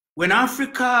when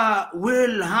Africa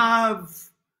will have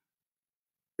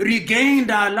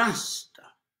regained our luster,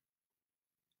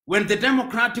 when the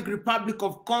Democratic Republic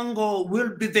of Congo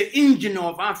will be the engine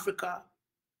of Africa,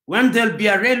 when there'll be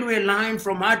a railway line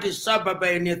from Addis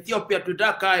Ababa in Ethiopia to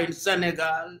Dakar in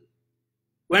Senegal,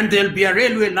 when there'll be a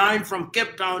railway line from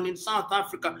Cape Town in South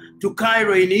Africa to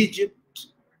Cairo in Egypt,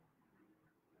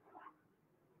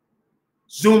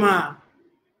 Zuma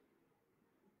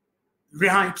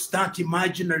writes that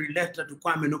imaginary letter to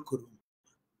Kwame Nkrumah.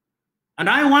 And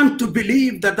I want to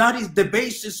believe that that is the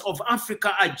basis of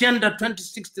Africa Agenda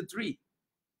 2063.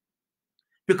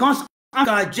 Because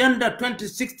Africa Agenda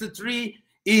 2063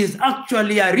 is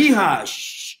actually a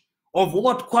rehash of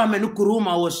what Kwame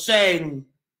Nkrumah was saying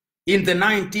in the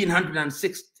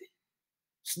 1960s.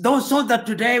 So that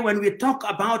today when we talk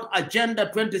about Agenda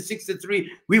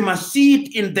 2063, we must see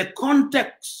it in the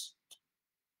context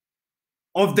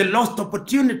of the lost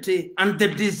opportunity and the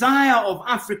desire of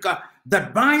Africa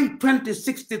that by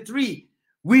 2063,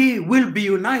 we will be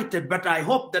united, but I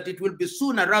hope that it will be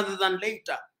sooner rather than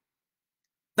later.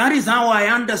 That is how I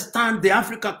understand the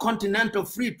Africa Continental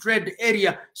Free Trade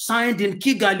Area signed in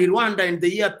Kigali, Rwanda in the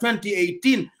year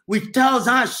 2018, which tells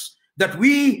us that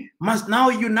we must now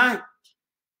unite.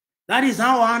 That is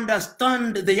how I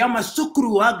understand the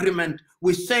Yamoussoukro Agreement,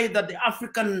 which say that the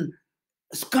African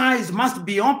skies must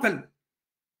be open.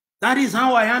 That is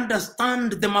how I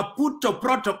understand the Maputo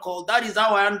Protocol. That is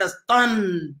how I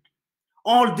understand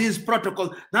all these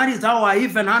protocols. That is how I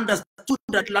even understood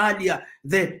that earlier,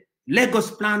 the Lagos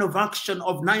Plan of Action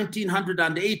of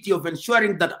 1980 of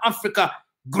ensuring that Africa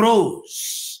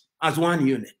grows as one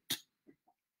unit.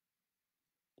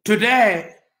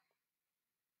 Today,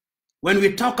 when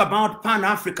we talk about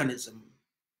Pan-Africanism,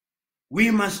 we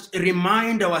must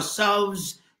remind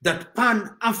ourselves that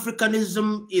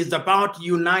Pan-Africanism is about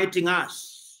uniting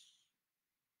us.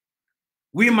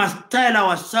 We must tell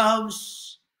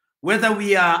ourselves whether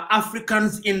we are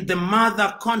Africans in the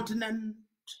mother continent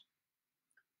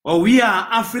or we are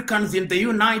Africans in the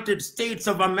United States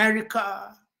of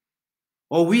America,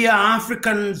 or we are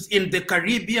Africans in the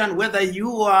Caribbean, whether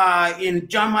you are in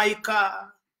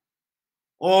Jamaica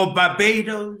or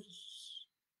Barbados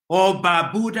or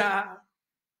Barbuda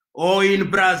or in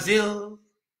Brazil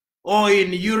or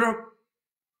in Europe,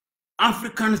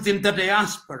 Africans in the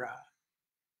diaspora.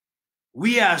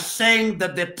 We are saying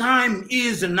that the time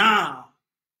is now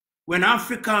when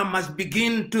Africa must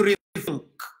begin to rethink.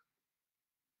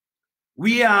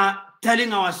 We are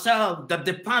telling ourselves that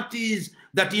the parties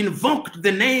that invoked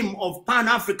the name of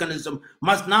Pan-Africanism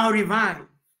must now revive.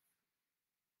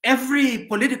 Every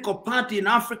political party in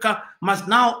Africa must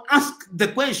now ask the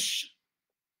question,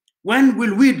 when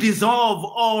will we dissolve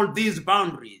all these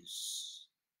boundaries?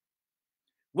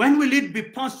 When will it be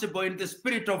possible in the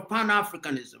spirit of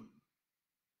Pan-Africanism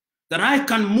that I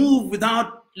can move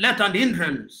without let and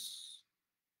hindrance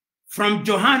from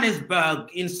Johannesburg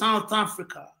in South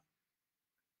Africa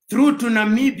through to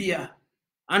Namibia,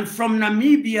 and from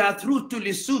Namibia through to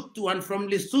Lesotho, and from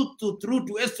Lesotho through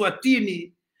to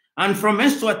Eswatini, and from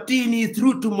Eswatini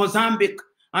through to Mozambique,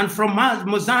 and from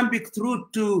Mozambique through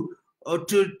to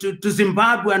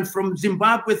Zimbabwe, and from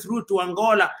Zimbabwe through to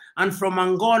Angola, and from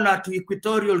Angola to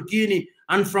Equatorial Guinea,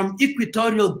 and from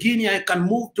Equatorial Guinea I can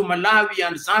move to Malawi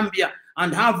and Zambia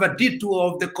and have a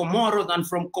detour of the Comoros, and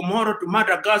from Comoros to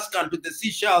Madagascar and to the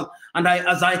Seychelles. And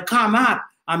as I come up,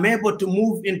 I'm able to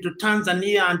move into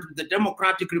Tanzania and to the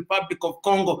Democratic Republic of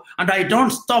Congo. And I don't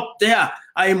stop there.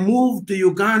 I move to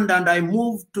Uganda, and I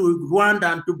move to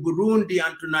Rwanda and to Burundi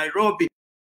and to Nairobi.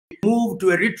 I move to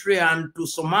Eritrea and to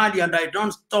Somalia, and I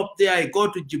don't stop there. I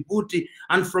go to Djibouti,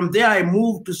 and from there I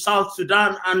move to South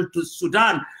Sudan and to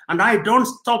Sudan. And I don't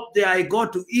stop there. I go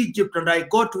to Egypt, and I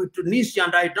go to Tunisia,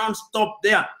 and I don't stop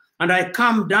there. And I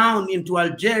come down into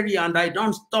Algeria, and I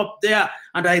don't stop there.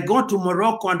 And I go to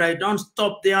Morocco, and I don't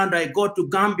stop there. And I go to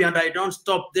Gambia, and I don't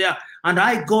stop there. And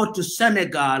I go to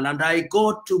Senegal, and I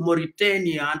go to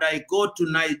Mauritania, and I go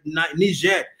to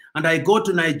Niger, and I go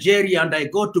to Nigeria, and I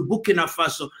go to Burkina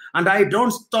Faso. And I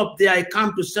don't stop there. I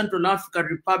come to Central African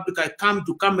Republic, I come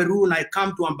to Cameroon, I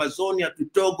come to Ambazonia, to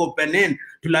Togo, Benin,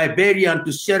 to Liberia, and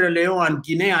to Sierra Leone, and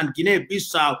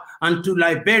Guinea-Bissau, and to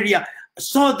Liberia,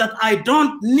 so that I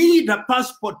don't need a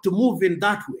passport to move in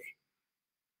that way.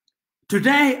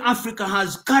 Today, Africa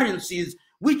has currencies,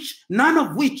 none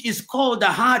of which is called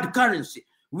a hard currency.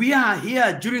 We are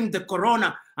here during the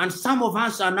corona, and some of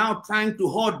us are now trying to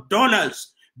hoard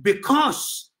dollars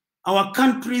because our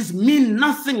countries mean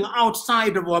nothing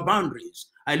outside of our boundaries.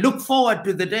 I look forward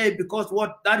to the day, because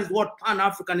that is what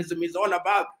Pan-Africanism is all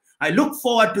about. I look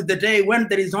forward to the day when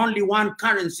there is only one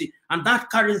currency, and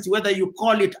that currency, whether you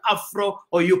call it Afro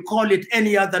or you call it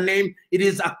any other name, it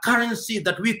is a currency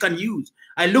that we can use.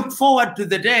 I look forward to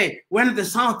the day when the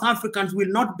South Africans will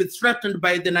not be threatened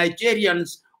by the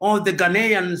Nigerians or the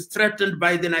Ghanaians threatened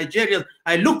by the Nigerians.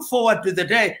 I look forward to the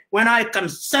day when I can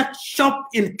set shop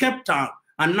in Cape Town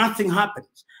and nothing happens.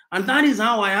 And that is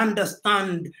how I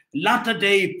understand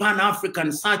latter-day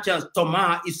Pan-Africans such as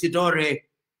Thomas Isidore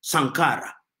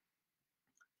Sankara.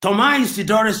 Thomas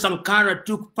Isidore Sankara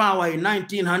took power in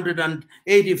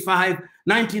 1985,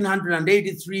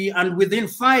 1983, and within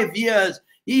 5 years,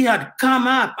 he had come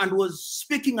up and was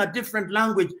speaking a different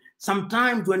language.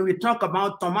 Sometimes when we talk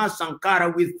about Thomas Sankara,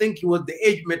 we think he was the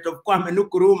age mate of Kwame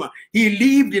Nkrumah. He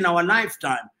lived in our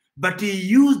lifetime, but he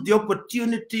used the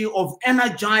opportunity of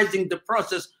energizing the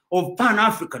process of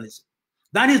Pan-Africanism.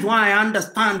 That is why I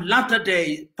understand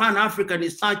latter-day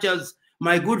Pan-Africanists such as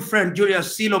my good friend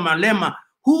Julius Silo Malema,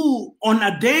 who on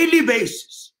a daily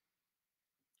basis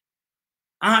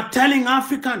are telling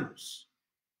Africans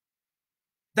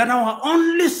that our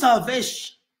only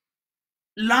salvation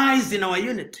lies in our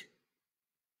unity,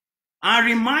 are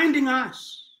reminding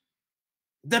us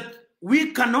that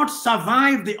we cannot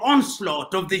survive the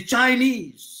onslaught of the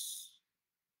Chinese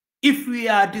if we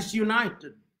are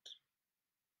disunited.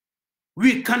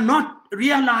 We cannot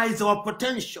realize our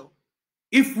potential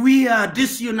if we are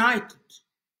disunited.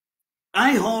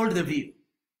 I hold the view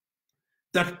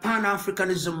that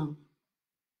Pan-Africanism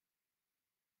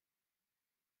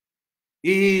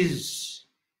is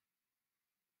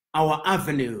our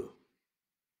avenue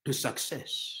to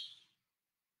success.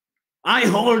 I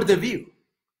hold the view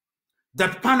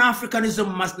that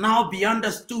Pan-Africanism must now be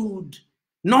understood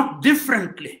not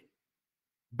differently,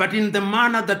 but in the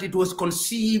manner that it was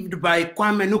conceived by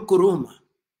Kwame Nkrumah,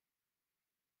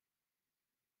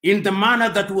 in the manner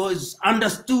that was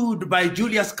understood by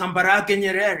Julius Kambarage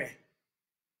Nyerere.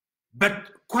 But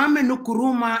Kwame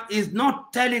Nkrumah is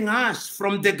not telling us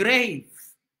from the grave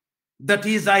that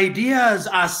his ideas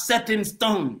are set in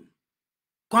stone.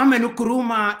 Kwame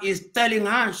Nkrumah is telling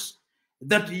us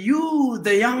that you,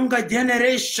 the younger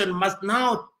generation, must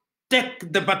now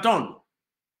take the baton.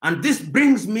 And this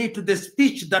brings me to the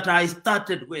speech that I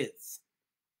started with.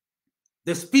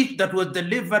 The speech that was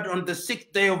delivered on the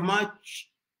 6th day of March,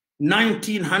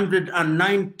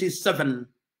 1997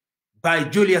 by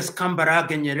Julius Kambarage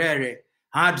Nyerere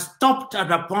had stopped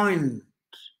at a point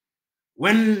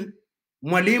when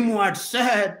Mwalimu had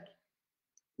said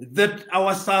that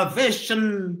our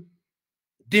salvation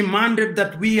demanded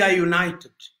that we are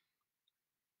united.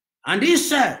 And he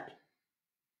said,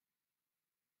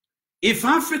 if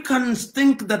Africans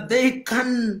think that they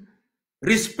can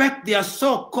respect their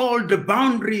so-called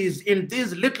boundaries in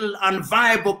these little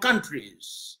unviable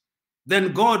countries,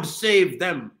 then God save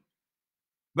them.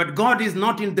 But God is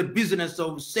not in the business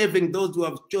of saving those who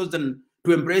have chosen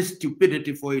to embrace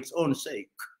stupidity for its own sake,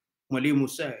 Mwalimu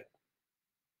said.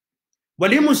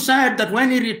 Mwalimu said that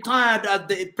when he retired as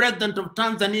the president of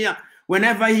Tanzania,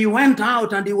 whenever he went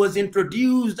out and he was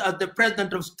introduced as the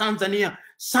president of Tanzania,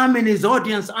 some in his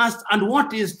audience asked, and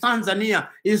what is Tanzania?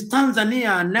 Is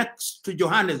Tanzania next to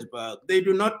Johannesburg? They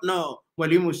do not know,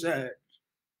 Mwalimu said.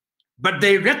 But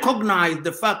they recognized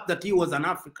the fact that he was an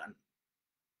African.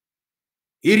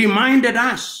 He reminded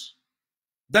us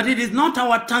that it is not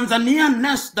our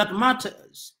Tanzanian-ness that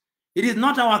matters. It is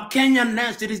not our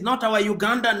Kenyan-ness. It is not our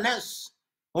Ugandan-ness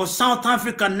or South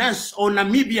African-ness or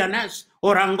Namibian-ness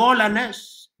or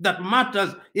Angola-ness that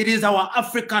matters. It is our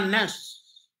African-ness.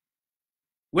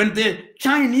 When the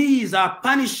Chinese are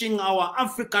punishing our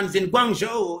Africans in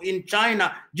Guangzhou, in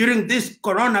China, during this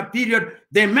corona period,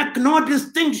 they make no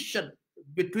distinction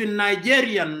between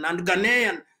Nigerian and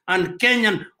Ghanaian and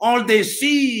Kenyan. All they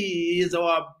see is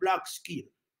our black skin.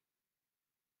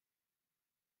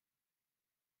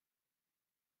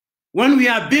 When we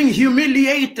are being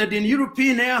humiliated in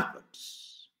European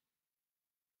airports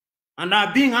and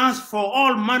are being asked for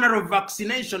all manner of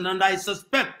vaccination, and I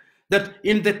suspect that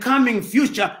in the coming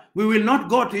future, we will not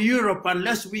go to Europe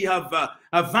unless we have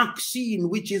a vaccine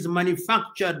which is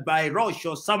manufactured by Roche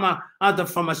or some other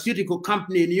pharmaceutical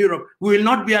company in Europe. We will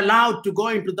not be allowed to go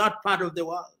into that part of the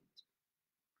world.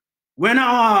 When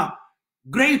our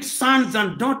great sons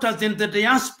and daughters in the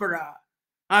diaspora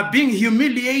are being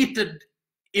humiliated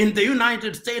in the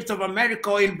United States of America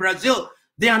or in Brazil,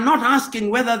 they are not asking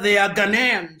whether they are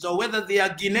Ghanaians or whether they are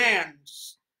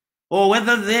Guineans or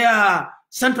whether they are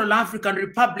Central African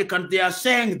Republicans. They are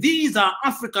saying these are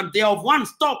Africans, they are of one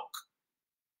stock.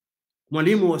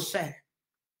 Mwalimu was said.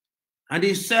 And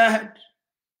he said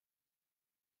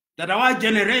that our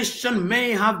generation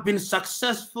may have been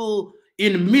successful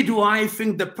in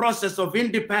midwifing the process of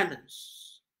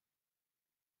independence.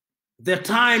 The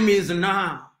time is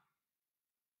now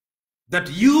that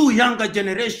you, younger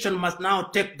generation, must now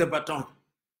take the baton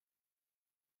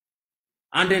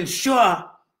and ensure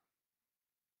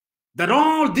that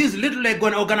all these little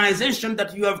organizations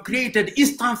that you have created,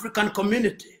 East African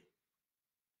Community,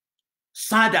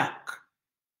 SADC,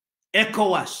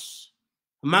 ECOWAS,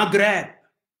 Maghreb,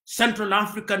 Central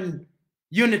African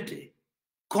Unity,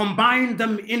 combine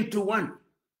them into one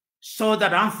so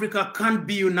that Africa can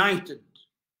be united.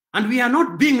 And we are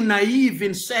not being naive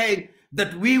in saying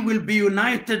that we will be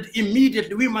united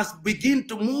immediately. We must begin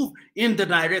to move in the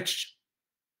direction.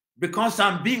 Because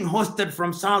I'm being hosted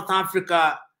from South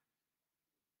Africa,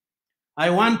 I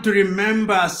want to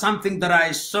remember something that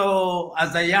I saw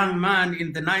as a young man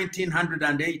in the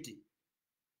 1980s.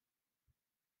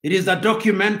 It is a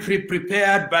documentary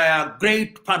prepared by a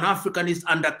great Pan-Africanist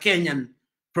and a Kenyan,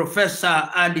 Professor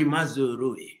Ali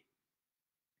Mazurui,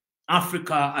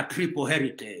 Africa, a Triple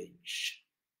Heritage.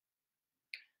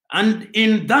 And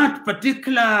in that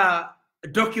particular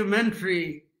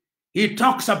documentary, he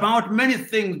talks about many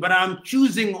things, but I'm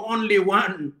choosing only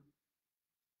one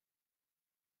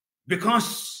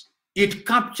because it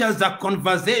captures a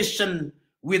conversation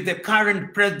with the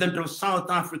current president of South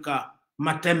Africa,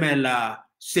 Matemela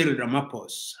Cyril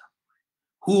Ramaphosa,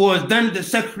 who was then the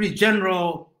Secretary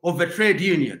General of a trade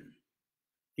union.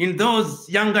 In those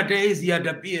younger days, he had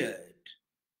a beard.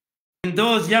 In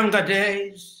those younger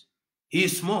days, he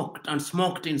smoked and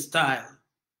smoked in style.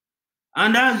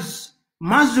 And as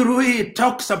Mazurui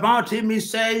talks about him, he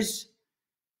says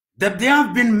that there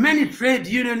have been many trade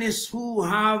unionists who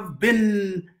have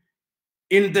been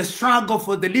in the struggle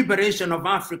for the liberation of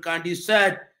Africa. And he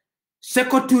said,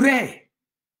 Sekou Touré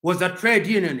was a trade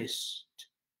unionist.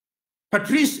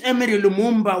 Patrice Emery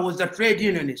Lumumba was a trade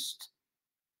unionist.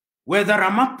 Whether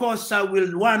Ramaphosa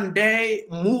will one day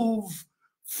move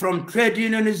from trade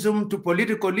unionism to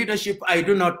political leadership, I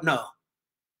do not know.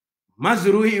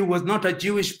 Mazurui was not a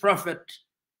Jewish prophet,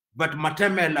 but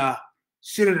Matemela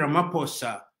Cyril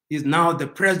Ramaphosa is now the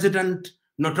president,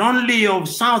 not only of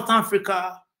South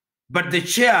Africa, but the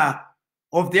chair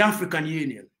of the African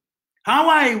Union. How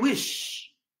I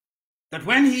wish that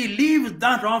when he leaves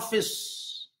that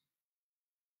office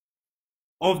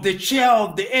of the chair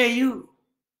of the AU,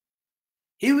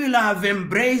 he will have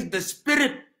embraced the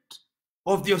spirit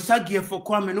of the Osagyefo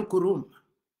Kwame Nkrumah.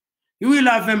 He will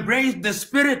have embraced the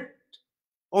spirit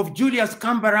of Julius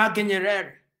Kambarage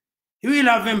Nyerere. He will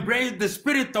have embraced the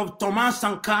spirit of Thomas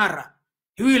Sankara.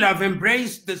 He will have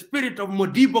embraced the spirit of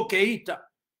Modibo Keita.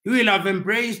 He will have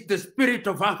embraced the spirit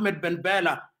of Ahmed Ben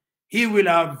Bella. He will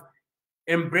have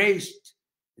embraced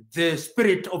the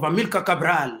spirit of Amilcar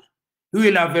Cabral. He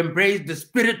will have embraced the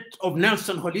spirit of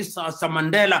Nelson Holisa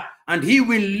Mandela, and he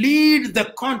will lead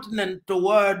the continent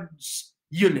towards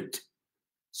unity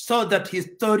so that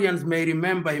historians may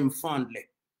remember him fondly.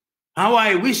 How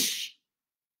I wish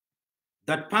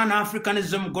that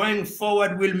Pan-Africanism going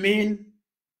forward will mean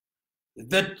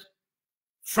that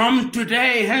from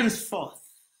today henceforth,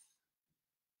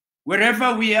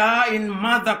 wherever we are in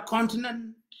mother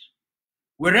continent,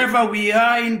 wherever we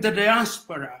are in the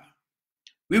diaspora,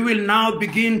 we will now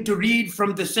begin to read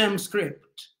from the same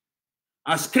script,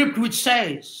 a script which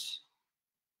says,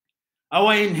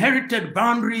 our inherited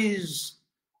boundaries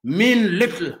mean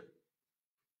little.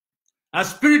 A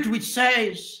spirit which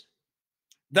says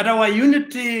that our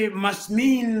unity must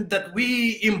mean that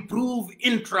we improve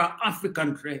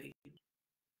intra-African trade.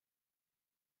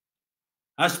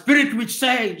 A spirit which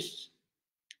says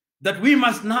that we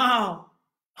must now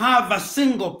have a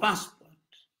single passport.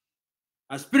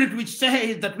 A spirit which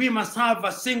says that we must have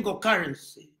a single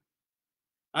currency.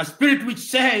 A spirit which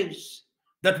says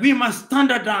that we must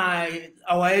standardize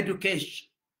our education.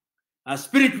 A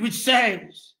spirit which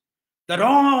says that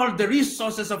all the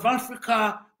resources of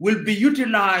Africa will be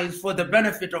utilized for the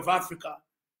benefit of Africa.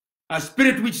 A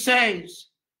spirit which says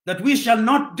that we shall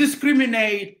not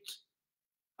discriminate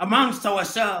amongst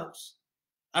ourselves.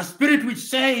 A spirit which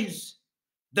says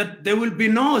that there will be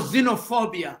no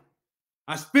xenophobia.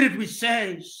 A spirit which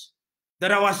says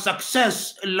that our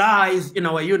success lies in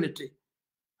our unity.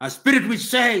 A spirit which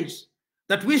says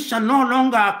that we shall no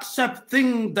longer accept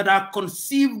things that are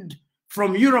conceived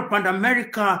from Europe and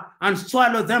America and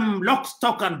swallow them lock,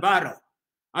 stock, and barrel.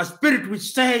 A spirit which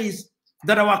says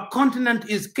that our continent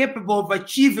is capable of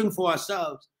achieving for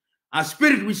ourselves. A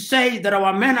spirit which says that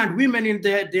our men and women in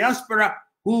the diaspora,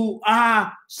 who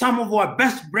are some of our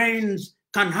best brains,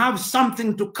 can have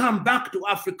something to come back to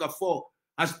Africa for.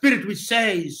 A spirit which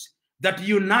says that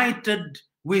united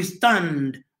we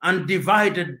stand and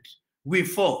divided we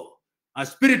fall. A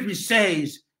spirit which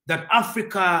says that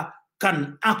Africa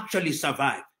can actually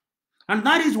survive. And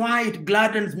that is why it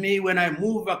gladdens me when I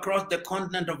move across the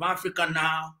continent of Africa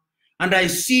now, and I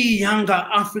see younger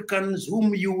Africans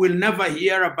whom you will never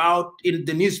hear about in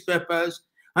the newspapers,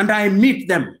 and I meet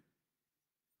them.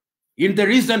 In the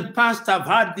recent past, I've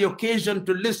had the occasion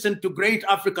to listen to great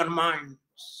African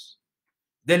minds.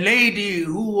 The lady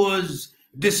who was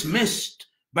dismissed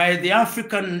by the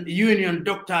African Union,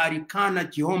 Dr. Arikana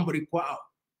Chihombori Kwao,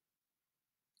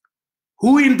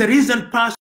 who in the recent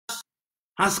past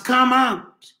has come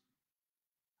out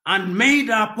and made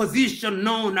our position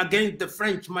known against the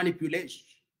French manipulation.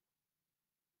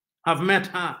 I've met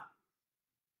her.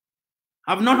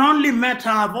 I've not only met her,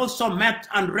 I've also met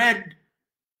and read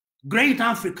great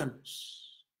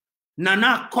Africans.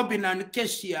 Nana Kobina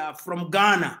Nkesia from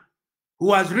Ghana,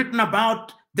 who has written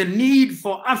about the need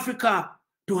for Africa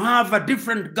to have a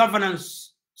different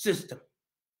governance system.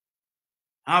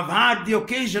 I've had the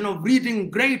occasion of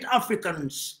reading great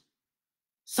Africans,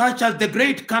 such as the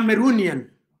great Cameroonian,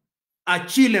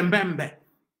 Achille Mbembe,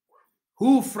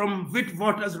 who from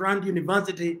Witwatersrand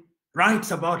University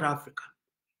writes about Africa.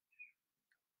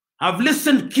 I've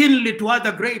listened keenly to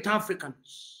other great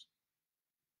Africans.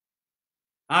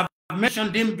 I've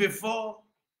mentioned him before,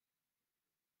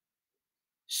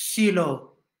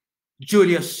 Silo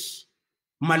Julius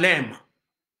Malema.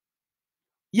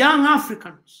 Young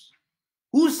Africans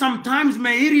who sometimes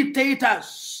may irritate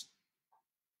us,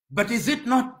 but is it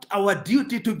not our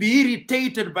duty to be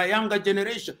irritated by younger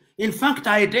generation? In fact,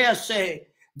 I dare say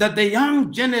that the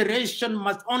young generation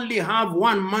must only have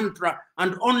one mantra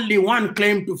and only one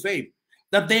claim to fame,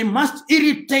 that they must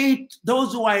irritate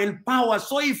those who are in power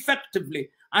so effectively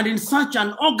and in such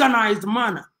an organized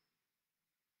manner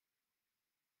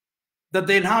that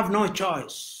they'll have no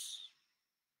choice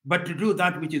but to do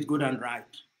that which is good and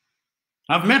right.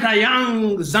 I've met a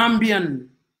young Zambian,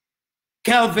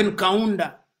 Kelvin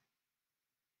Kaunda,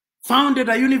 founded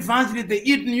a university, the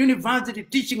Eden University,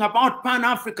 teaching about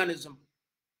Pan-Africanism.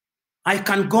 I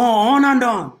can go on and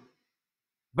on,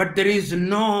 but there is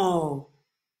no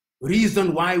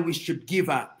reason why we should give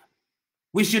up.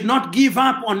 We should not give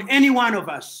up on any one of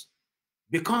us,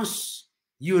 because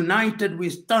united we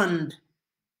stand,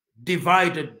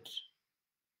 divided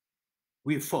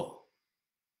we fall.